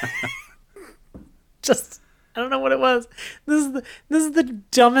 Just, I don't know what it was. This is the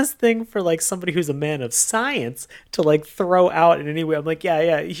dumbest thing for like somebody who's a man of science to like throw out in any way. I'm like,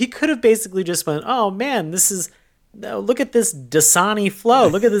 yeah. He could have basically just went, "Oh man, look at this Dasani flow.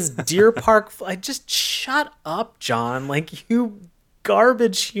 Look at this Deer Park flow." Just shut up, John. Like, you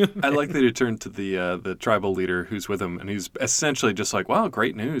garbage human. I like that he turned to the tribal leader who's with him, and he's essentially just like, "Wow,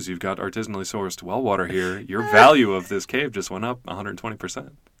 great news! You've got artisanally sourced well water here. Your value of this cave just went up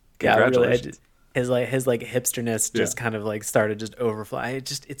 120%. Congratulations!" His hipsterness just kind of like started just overflowing.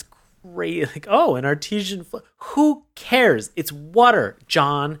 It's great. Like, oh, an artesian flow. Who cares? It's water.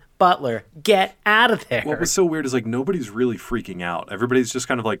 John Butler, get out of there. What was so weird is like nobody's really freaking out. Everybody's just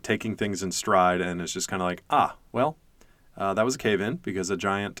kind of like taking things in stride, and it's just kind of like, that was a cave-in because a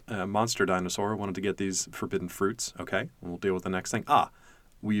giant monster dinosaur wanted to get these forbidden fruits. Okay, we'll deal with the next thing.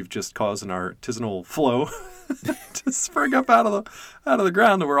 We've just caused an artisanal flow to spring up out of the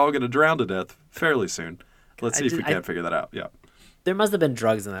ground, and we're all going to drown to death fairly soon. Let's see if we can't figure that out. Yeah. There must have been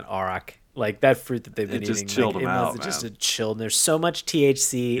drugs in that aurak, like that fruit that they've been eating. It just chilled them out, man. Just chilled. And there's so much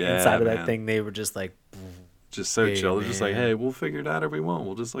THC inside of that thing. They were just like, just so chill. They're just like, hey, we'll figure it out if we won't.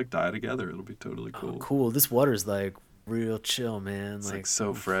 We'll just like die together. It'll be totally cool. Cool. This water's like real chill, man. It's like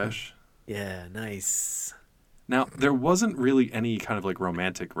so fresh. Yeah, nice. Now, there wasn't really any kind of like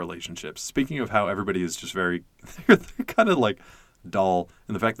romantic relationships. Speaking of how everybody is just very, they're kind of like dull,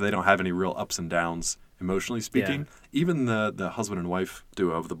 and the fact that they don't have any real ups and downs emotionally speaking. Yeah. Even the husband and wife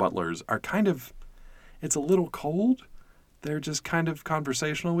duo of the Butlers are kind of, it's a little cold. They're just kind of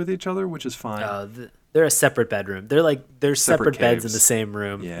conversational with each other, which is fine. They're a separate bedroom. They're separate beds in the same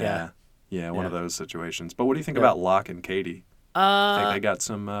room. Yeah, one of those situations. But what do you think about Locke and Katie? Think they got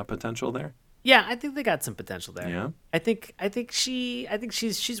some potential there? Yeah, I think they got some potential there. Yeah, I think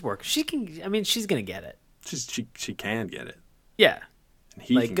she's working. She can. I mean, she's gonna get it. She can get it. Yeah, and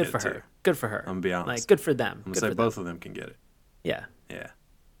he can good get for it her. Too. Good for her. I'm gonna be honest. Like, good for them. I'm gonna say both of them can get it. Yeah. Yeah.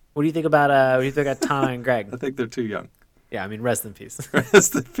 What do you think about Tana and Greg? I think they're too young. Yeah, I mean, rest in peace.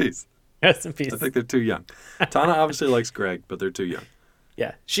 Rest in peace. Rest in peace. I think they're too young. Tana obviously likes Greg, but they're too young.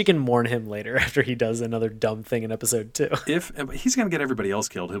 Yeah, she can mourn him later after he does another dumb thing in episode 2. If he's going to get everybody else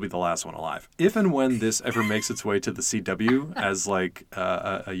killed, he'll be the last one alive. If and when this ever makes its way to the CW as like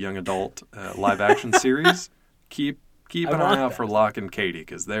a young adult live action series, keep an eye out for Locke and Katie,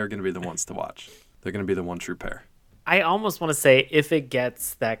 because they're going to be the ones to watch. They're going to be the one true pair. I almost want to say if it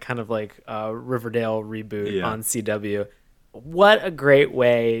gets that kind of like Riverdale reboot on CW, what a great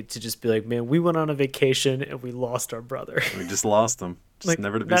way to just be like, man, we went on a vacation and we lost our brother. We just lost him. Just like,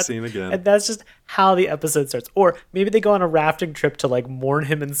 never to be seen again. And that's just how the episode starts. Or maybe they go on a rafting trip to like mourn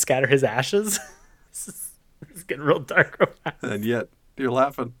him and scatter his ashes. This is getting real dark. And yet you're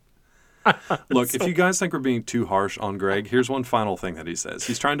laughing. Look, if you guys think we're being too harsh on Greg, here's one final thing that he says.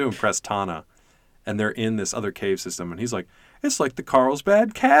 He's trying to impress Tana, and they're in this other cave system, and he's like, it's like the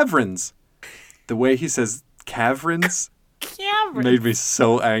Carlsbad Caverns. The way he says caverns made me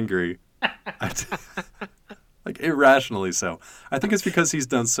so angry. Like, irrationally so. I think it's because he's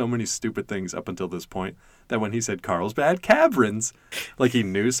done so many stupid things up until this point that when he said Carlsbad Caverns, like he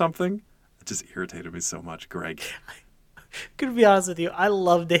knew something, it just irritated me so much. Greg. Gonna be honest with you, I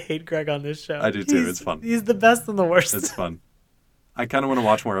love to hate Greg on this show. I do too. It's fun. He's the best and the worst. It's fun. I kind of want to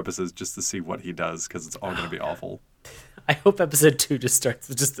watch more episodes just to see what he does, because it's all going to be awful. I hope episode 2 just starts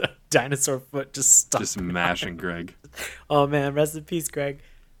with just a dinosaur foot just mashing Greg. Oh man, rest in peace, Greg.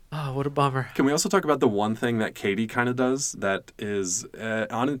 Oh, what a bummer. Can we also talk about the one thing that Katie kind of does that is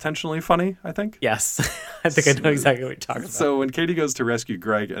unintentionally funny, I think? Yes. I think I know exactly what you're talking about. So when Katie goes to rescue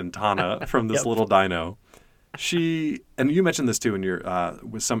Greg and Tana from this little dino, and you mentioned this too in your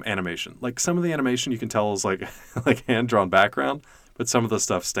with some animation. Like, some of the animation you can tell is like hand-drawn background, but some of the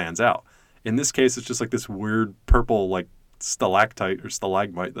stuff stands out. In this case, it's just like this weird purple like stalactite or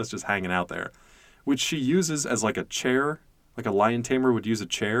stalagmite that's just hanging out there, which she uses as like a chair. Like a lion tamer would use a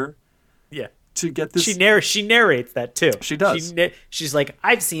chair. Yeah. To get this. She narrates that too. She does. She's like,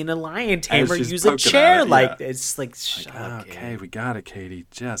 I've seen a lion tamer use a chair like this. It's like, okay, we got it, Katie.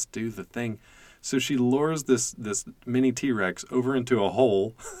 Just do the thing. So she lures this mini T-Rex over into a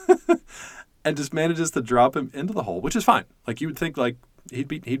hole and just manages to drop him into the hole, which is fine. Like, you would think like he'd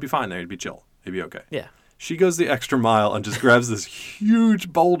be fine there. He'd be chill. He'd be okay. Yeah. She goes the extra mile and just grabs this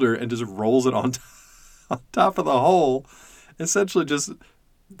huge boulder and just rolls it on top of the hole, essentially just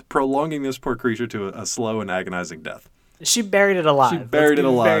prolonging this poor creature to a slow and agonizing death. She buried it alive. It's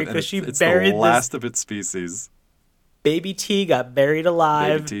the last of its species. Baby T got buried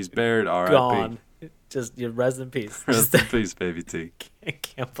alive. Baby T's buried, R.I.P. Gone. Just rest in peace. Rest in peace, Baby T. I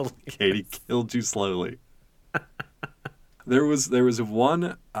can't believe Katie killed you slowly. There was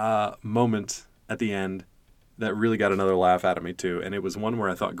one moment at the end that really got another laugh out of me too, and it was one where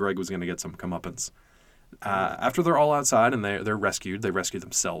I thought Greg was going to get some comeuppance. After they're all outside and they're rescued, they rescue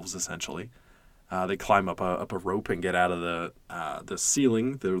themselves essentially. They climb up a rope and get out of the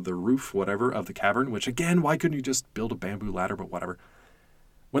ceiling, the roof, whatever, of the cavern. Which, again, why couldn't you just build a bamboo ladder? But whatever.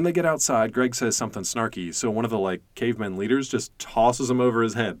 When they get outside, Greg says something snarky. So one of the cavemen leaders just tosses him over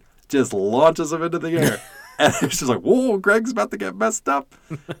his head, just launches him into the air, and it's just like, whoa, Greg's about to get messed up.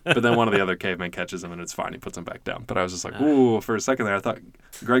 But then one of the other cavemen catches him and it's fine. He puts him back down. But I was just like, ooh, for a second there, I thought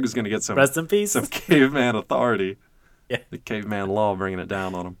Greg was going to get some rest in peace, some caveman authority. Yeah, the caveman law bringing it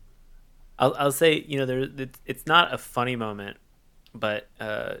down on him. I'll say, it's not a funny moment, but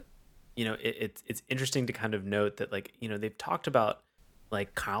it's interesting to kind of note that they've talked about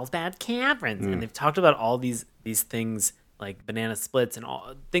Carlsbad Caverns, and they've talked about all these things like banana splits and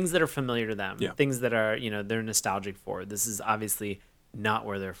all things that are familiar to them, things that are they're nostalgic for. This is obviously not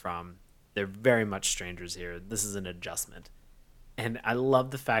where they're from. They're very much strangers here. This is an adjustment, and I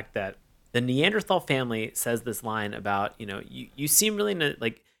love the fact that the Neanderthal family says this line about you seem really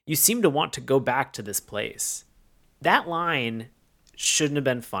you seem to want to go back to this place. That line shouldn't have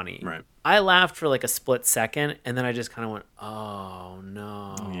been funny. Right. I laughed for like a split second, and then I just kind of went, "Oh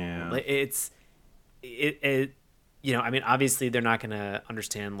no!" Yeah. Like, it. You know, I mean, obviously they're not going to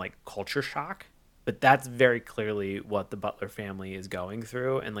understand like culture shock, but that's very clearly what the Butler family is going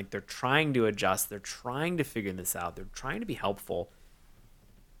through, and like they're trying to adjust, they're trying to figure this out, they're trying to be helpful,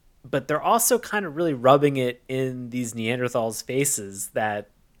 but they're also kind of really rubbing it in these Neanderthals' faces that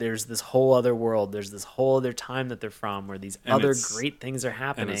there's this whole other world, there's this whole other time that they're from where these other great things are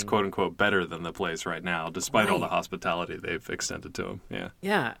happening. And it's quote unquote better than the place right now, despite all the Right. hospitality they've extended to them. Yeah.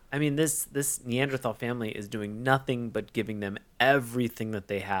 Yeah, I mean this Neanderthal family is doing nothing but giving them everything that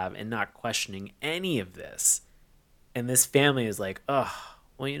they have and not questioning any of this. And this family is like, "Oh,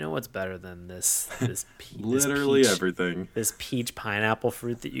 well, you know what's better than this Literally peach, everything. this peach pineapple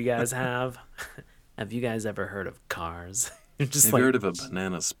fruit that you guys have? Have you guys ever heard of Cars?" Just Have you heard of a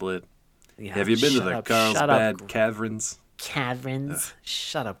banana split? yeah, Have you been to shut the up, Carlsbad Caverns? Caverns?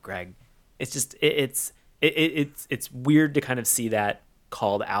 Shut up, Greg. It's just it's weird to kind of see that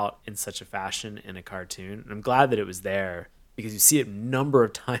called out in such a fashion in a cartoon. And I'm glad that it was there because you see it a number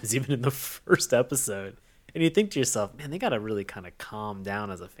of times, even in the first episode. And you think to yourself, man, they got to really kind of calm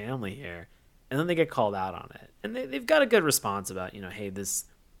down as a family here. And then they get called out on it. And they've got a good response about, you know, hey, this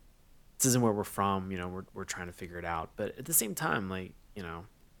isn't where we're from. You know, we're trying to figure it out. But at the same time, like, you know,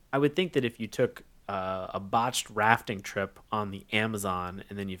 I would think that if you took a botched rafting trip on the Amazon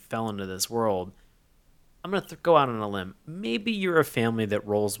and then you fell into this world, I'm going to go out on a limb. Maybe you're a family that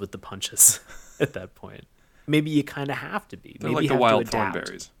rolls with the punches at that point. Maybe you kind of have to be. They're Maybe like you the have wild to adapt.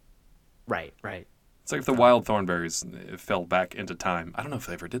 thornberries. Right. It's like if the wild thornberries fell back into time. I don't know if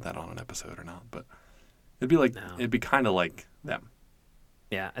they ever did that on an episode or not, but it'd be kind of like them.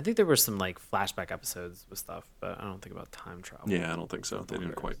 Yeah, I think there were some like flashback episodes with stuff, but I don't think about time travel. Yeah, I don't think so. They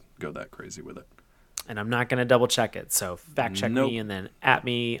didn't quite go that crazy with it. And I'm not going to double check it. So fact check Nope. me and then at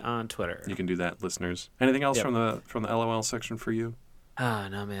me on Twitter. You can do that, listeners. Anything else Yep. from the LOL section for you? Ah,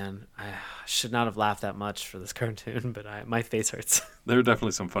 no, man. I should not have laughed that much for this cartoon, but my face hurts. There are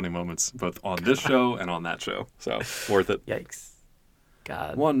definitely some funny moments, both on this show and on that show. So, worth it. Yikes.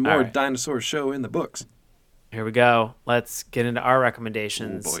 God. One more All right. dinosaur show in the books. Here we go. Let's get into our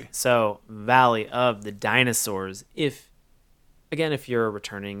recommendations. Oh, boy. So, Valley of the Dinosaurs. If you're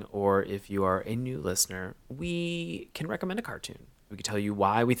returning or if you are a new listener, we can recommend a cartoon. We can tell you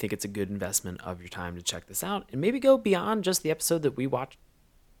why we think it's a good investment of your time to check this out and maybe go beyond just the episode that we watched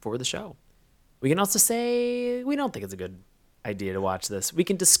for the show. We can also say we don't think it's a good idea to watch this. We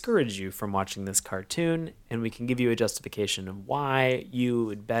can discourage you from watching this cartoon, and we can give you a justification of why you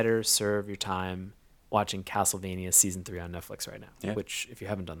would better serve your time watching Castlevania Season 3 on Netflix right now. Yeah. Which, if you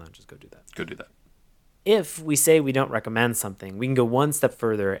haven't done that, just go do that. Go do that. If we say we don't recommend something, we can go one step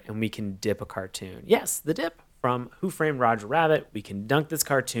further and we can dip a cartoon. Yes, the dip from Who Framed Roger Rabbit. We can dunk this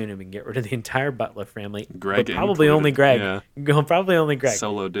cartoon and we can get rid of the entire Butler family. Greg but probably included. only Greg. Yeah. Probably only Greg.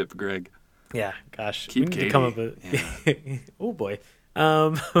 Solo dip Greg. Yeah, gosh. Keep we need to come up Katie. with oh boy.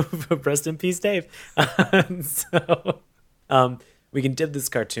 Rest in peace, Dave. We can dip this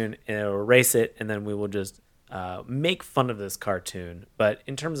cartoon and erase it, and then we will just make fun of this cartoon. But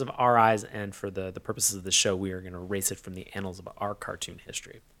in terms of our eyes and for the purposes of the show, we are going to erase it from the annals of our cartoon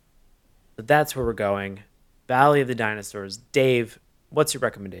history. So that's where we're going. Valley of the Dinosaurs. Dave, what's your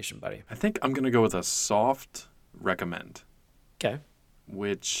recommendation, buddy? I think I'm going to go with a soft recommend, Okay.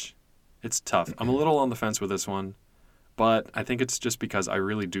 which it's tough. I'm a little on the fence with this one, but I think it's just because I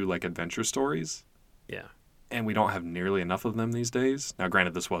really do like adventure stories. Yeah. And we don't have nearly enough of them these days. Now,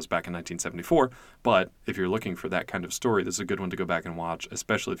 granted, this was back in 1974, but if you're looking for that kind of story, this is a good one to go back and watch,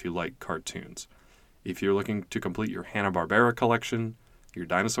 especially if you like cartoons. If you're looking to complete your Hanna-Barbera collection, your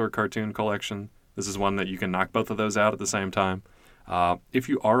dinosaur cartoon collection, this is one that you can knock both of those out at the same time. If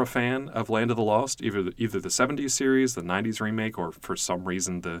you are a fan of Land of the Lost, either the 70s series, the 90s remake, or for some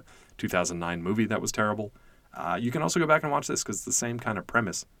reason the 2009 movie that was terrible, you can also go back and watch this because it's the same kind of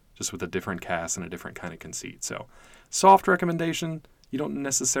premise, just with a different cast and a different kind of conceit. So, soft recommendation. You don't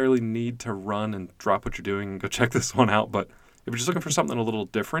necessarily need to run and drop what you're doing and go check this one out. But if you're just looking for something a little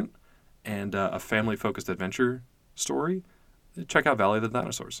different and a family-focused adventure story, check out Valley of the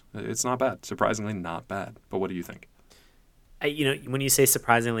Dinosaurs. It's not bad. Surprisingly not bad. But what do you think? When you say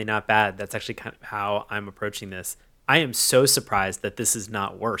surprisingly not bad, that's actually kind of how I'm approaching this. I am so surprised that this is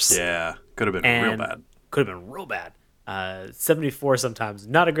not worse. Yeah, could have been real bad. Could have been real bad. 74 sometimes,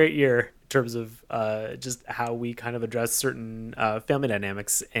 not a great year in terms of just how we kind of address certain family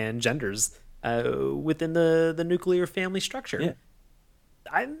dynamics and genders within the nuclear family structure. Yeah.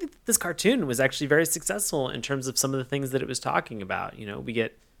 I think this cartoon was actually very successful in terms of some of the things that it was talking about. You know, we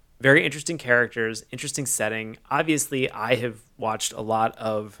get very interesting characters, interesting setting. Obviously, I have watched a lot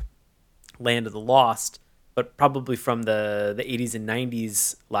of Land of the Lost, but probably from the 80s and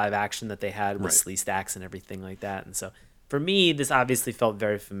 90s live action that they had with Slee Stacks and everything like that. And so for me, this obviously felt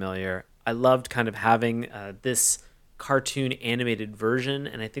very familiar. I loved kind of having this cartoon animated version,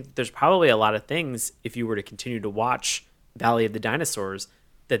 and I think that there's probably a lot of things, if you were to continue to watch Valley of the Dinosaurs,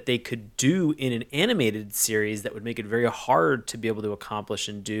 that they could do in an animated series that would make it very hard to be able to accomplish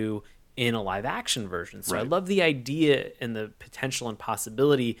and do in a live action version. So I love the idea and the potential and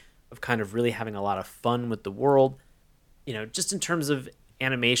possibility of kind of really having a lot of fun with the world. You know, just in terms of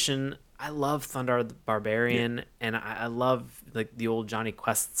animation, I love Thundarr the Barbarian, and I love like the old Johnny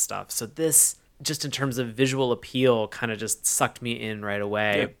Quest stuff. So this, just in terms of visual appeal, kind of just sucked me in right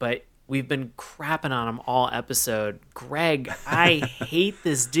away. Yep. But we've been crapping on him all episode. Greg, I hate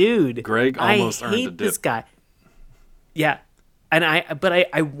this dude. Greg almost earned a I hate dip. this guy. Yeah. And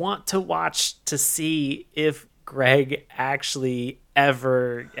I want to watch to see if Greg actually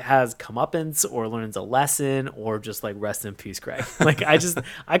ever has comeuppance or learns a lesson or just like rest in peace, Greg. Like I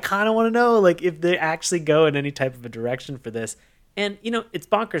kind of want to know like if they actually go in any type of a direction for this. And you know, it's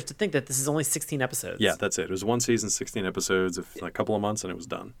bonkers to think that this is only 16 episodes. Yeah, that's it. It was one season, 16 episodes, of a couple of months, and it was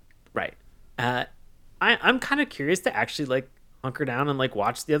done. Right. I'm kind of curious to actually like hunker down and like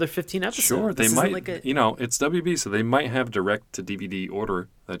watch the other 15 episodes. Sure, they This might. isn't like a, you know, it's WB, so they might have direct to DVD order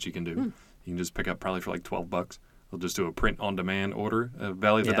that you can do. You can just pick up probably for like $12. They'll just do a print on demand order of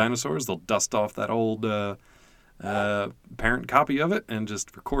Valley of the Dinosaurs. They'll dust off that old parent copy of it and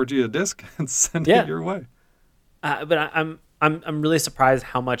just record you a disc and send it your way. But I'm really surprised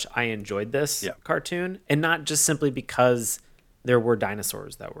how much I enjoyed this cartoon, and not just simply because there were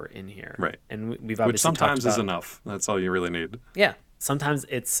dinosaurs that were in here. Right. And we've obviously Which sometimes talked is about, enough. That's all you really need. Yeah. Sometimes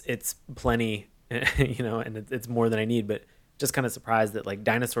it's plenty, you know, and it's more than I need, but just kind of surprised that like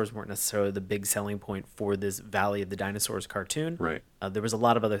dinosaurs weren't necessarily the big selling point for this Valley of the Dinosaurs cartoon. Right. There was a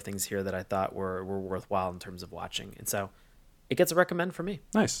lot of other things here that I thought were worthwhile in terms of watching. And so it gets a recommend for me.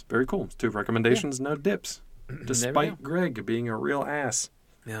 Nice. Very cool. 2 recommendations, no dips. go. Despite Greg being a real ass.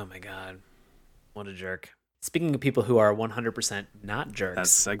 Oh my God. What a jerk. Speaking of people who are 100% not jerks.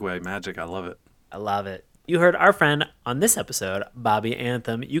 That's segue magic. I love it. I love it. You heard our friend on this episode, Bobby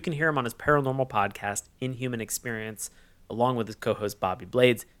Anthem. You can hear him on his paranormal podcast, Inhuman Experience, along with his co-host, Bobby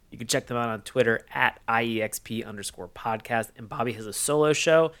Blades. You can check them out on Twitter at IEXP_podcast. And Bobby has a solo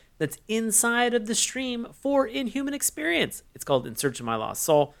show that's inside of the stream for Inhuman Experience. It's called In Search of My Lost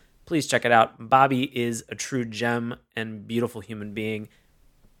Soul. Please check it out. Bobby is a true gem and beautiful human being.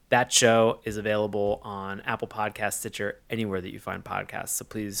 That show is available on Apple Podcasts, Stitcher, anywhere that you find podcasts. So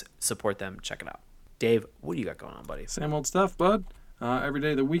please support them. Check it out. Dave, what do you got going on, buddy? Same old stuff, bud. Every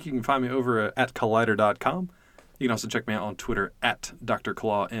day of the week, you can find me over at collider.com. You can also check me out on Twitter at Dr.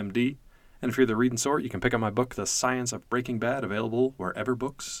 Claw MD. And if you're the reading sort, you can pick up my book, The Science of Breaking Bad, available wherever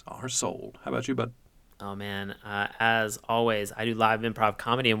books are sold. How about you, bud? Oh, man. As always, I do live improv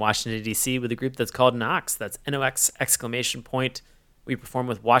comedy in Washington, D.C. with a group that's called Nox. That's NOX exclamation point. We perform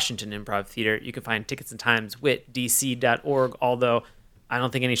with Washington Improv Theater. You can find tickets and times with dc.org, although I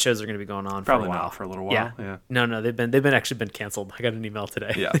don't think any shows are going to be going on Probably for a while. not for a little while. Yeah. No, they've been canceled. I got an email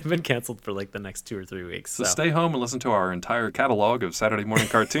today. Yeah. They've been canceled for like the next 2 or 3 weeks. So stay home and listen to our entire catalog of Saturday morning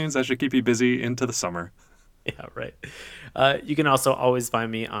cartoons. That should keep you busy into the summer. Yeah, right. You can also always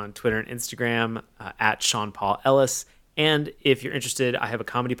find me on Twitter and Instagram at Sean Paul Ellis. And if you're interested, I have a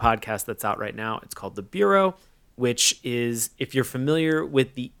comedy podcast that's out right now. It's called The Bureau, which is, if you're familiar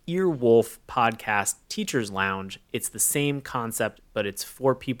with the Earwolf podcast, Teacher's Lounge, it's the same concept, but it's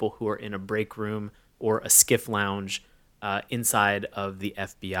for people who are in a break room or a skiff lounge inside of the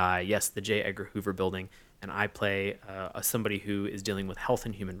FBI. Yes, the J. Edgar Hoover building. And I play somebody who is dealing with health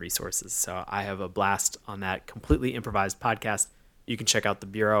and human resources. So I have a blast on that completely improvised podcast. You can check out The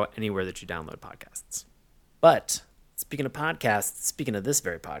Bureau anywhere that you download podcasts. But speaking of podcasts, speaking of this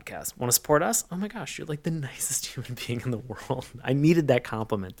very podcast, want to support us? Oh my gosh, you're like the nicest human being in the world. I needed that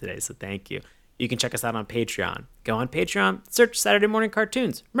compliment today, so thank you. You can check us out on Patreon. Go on Patreon, search Saturday Morning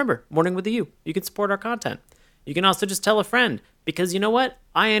Cartoons. Remember, morning with a U. You can support our content. You can also just tell a friend, because you know what?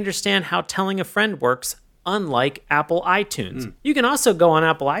 I understand how telling a friend works, unlike Apple iTunes. You can also go on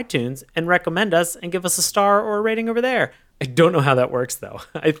Apple iTunes and recommend us and give us a star or a rating over there. I don't know how that works, though.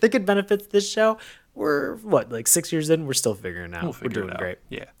 I think it benefits this show. We're, like 6 years in? We're still figuring it out. We're doing great.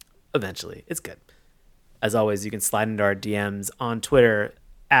 Yeah. Eventually. It's good. As always, you can slide into our DMs on Twitter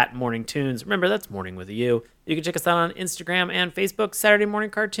at Morning Tunes. Remember, that's morning with a U. You can check us out on Instagram and Facebook, Saturday Morning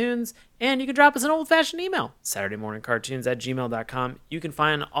Cartoons. And you can drop us an old-fashioned email, SaturdayMorningCartoons@gmail.com. You can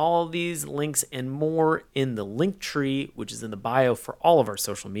find all these links and more in the link tree, which is in the bio for all of our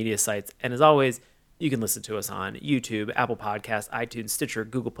social media sites. And as always, You can listen to us on YouTube, Apple Podcasts, iTunes, Stitcher,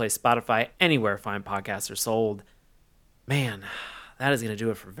 Google Play, Spotify, anywhere fine podcasts are sold. Man, that is going to do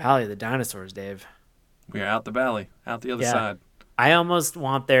it for Valley of the Dinosaurs, Dave. We're out the valley, out the other side. I almost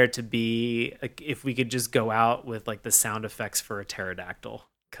want there to be, if we could just go out with like the sound effects for a pterodactyl.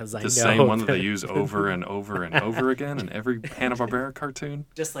 Because I know same one that they use over and over and over again in every Hanna-Barbera cartoon.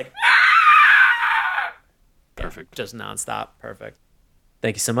 Just like... Perfect. Just nonstop. Perfect.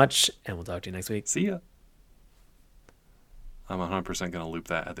 Thank you so much, and we'll talk to you next week. See ya. I'm 100% going to loop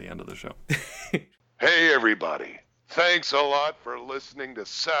that at the end of the show. Hey, everybody. Thanks a lot for listening to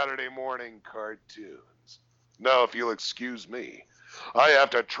Saturday Morning Cartoons. Now, if you'll excuse me, I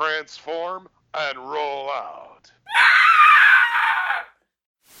have to transform and roll out.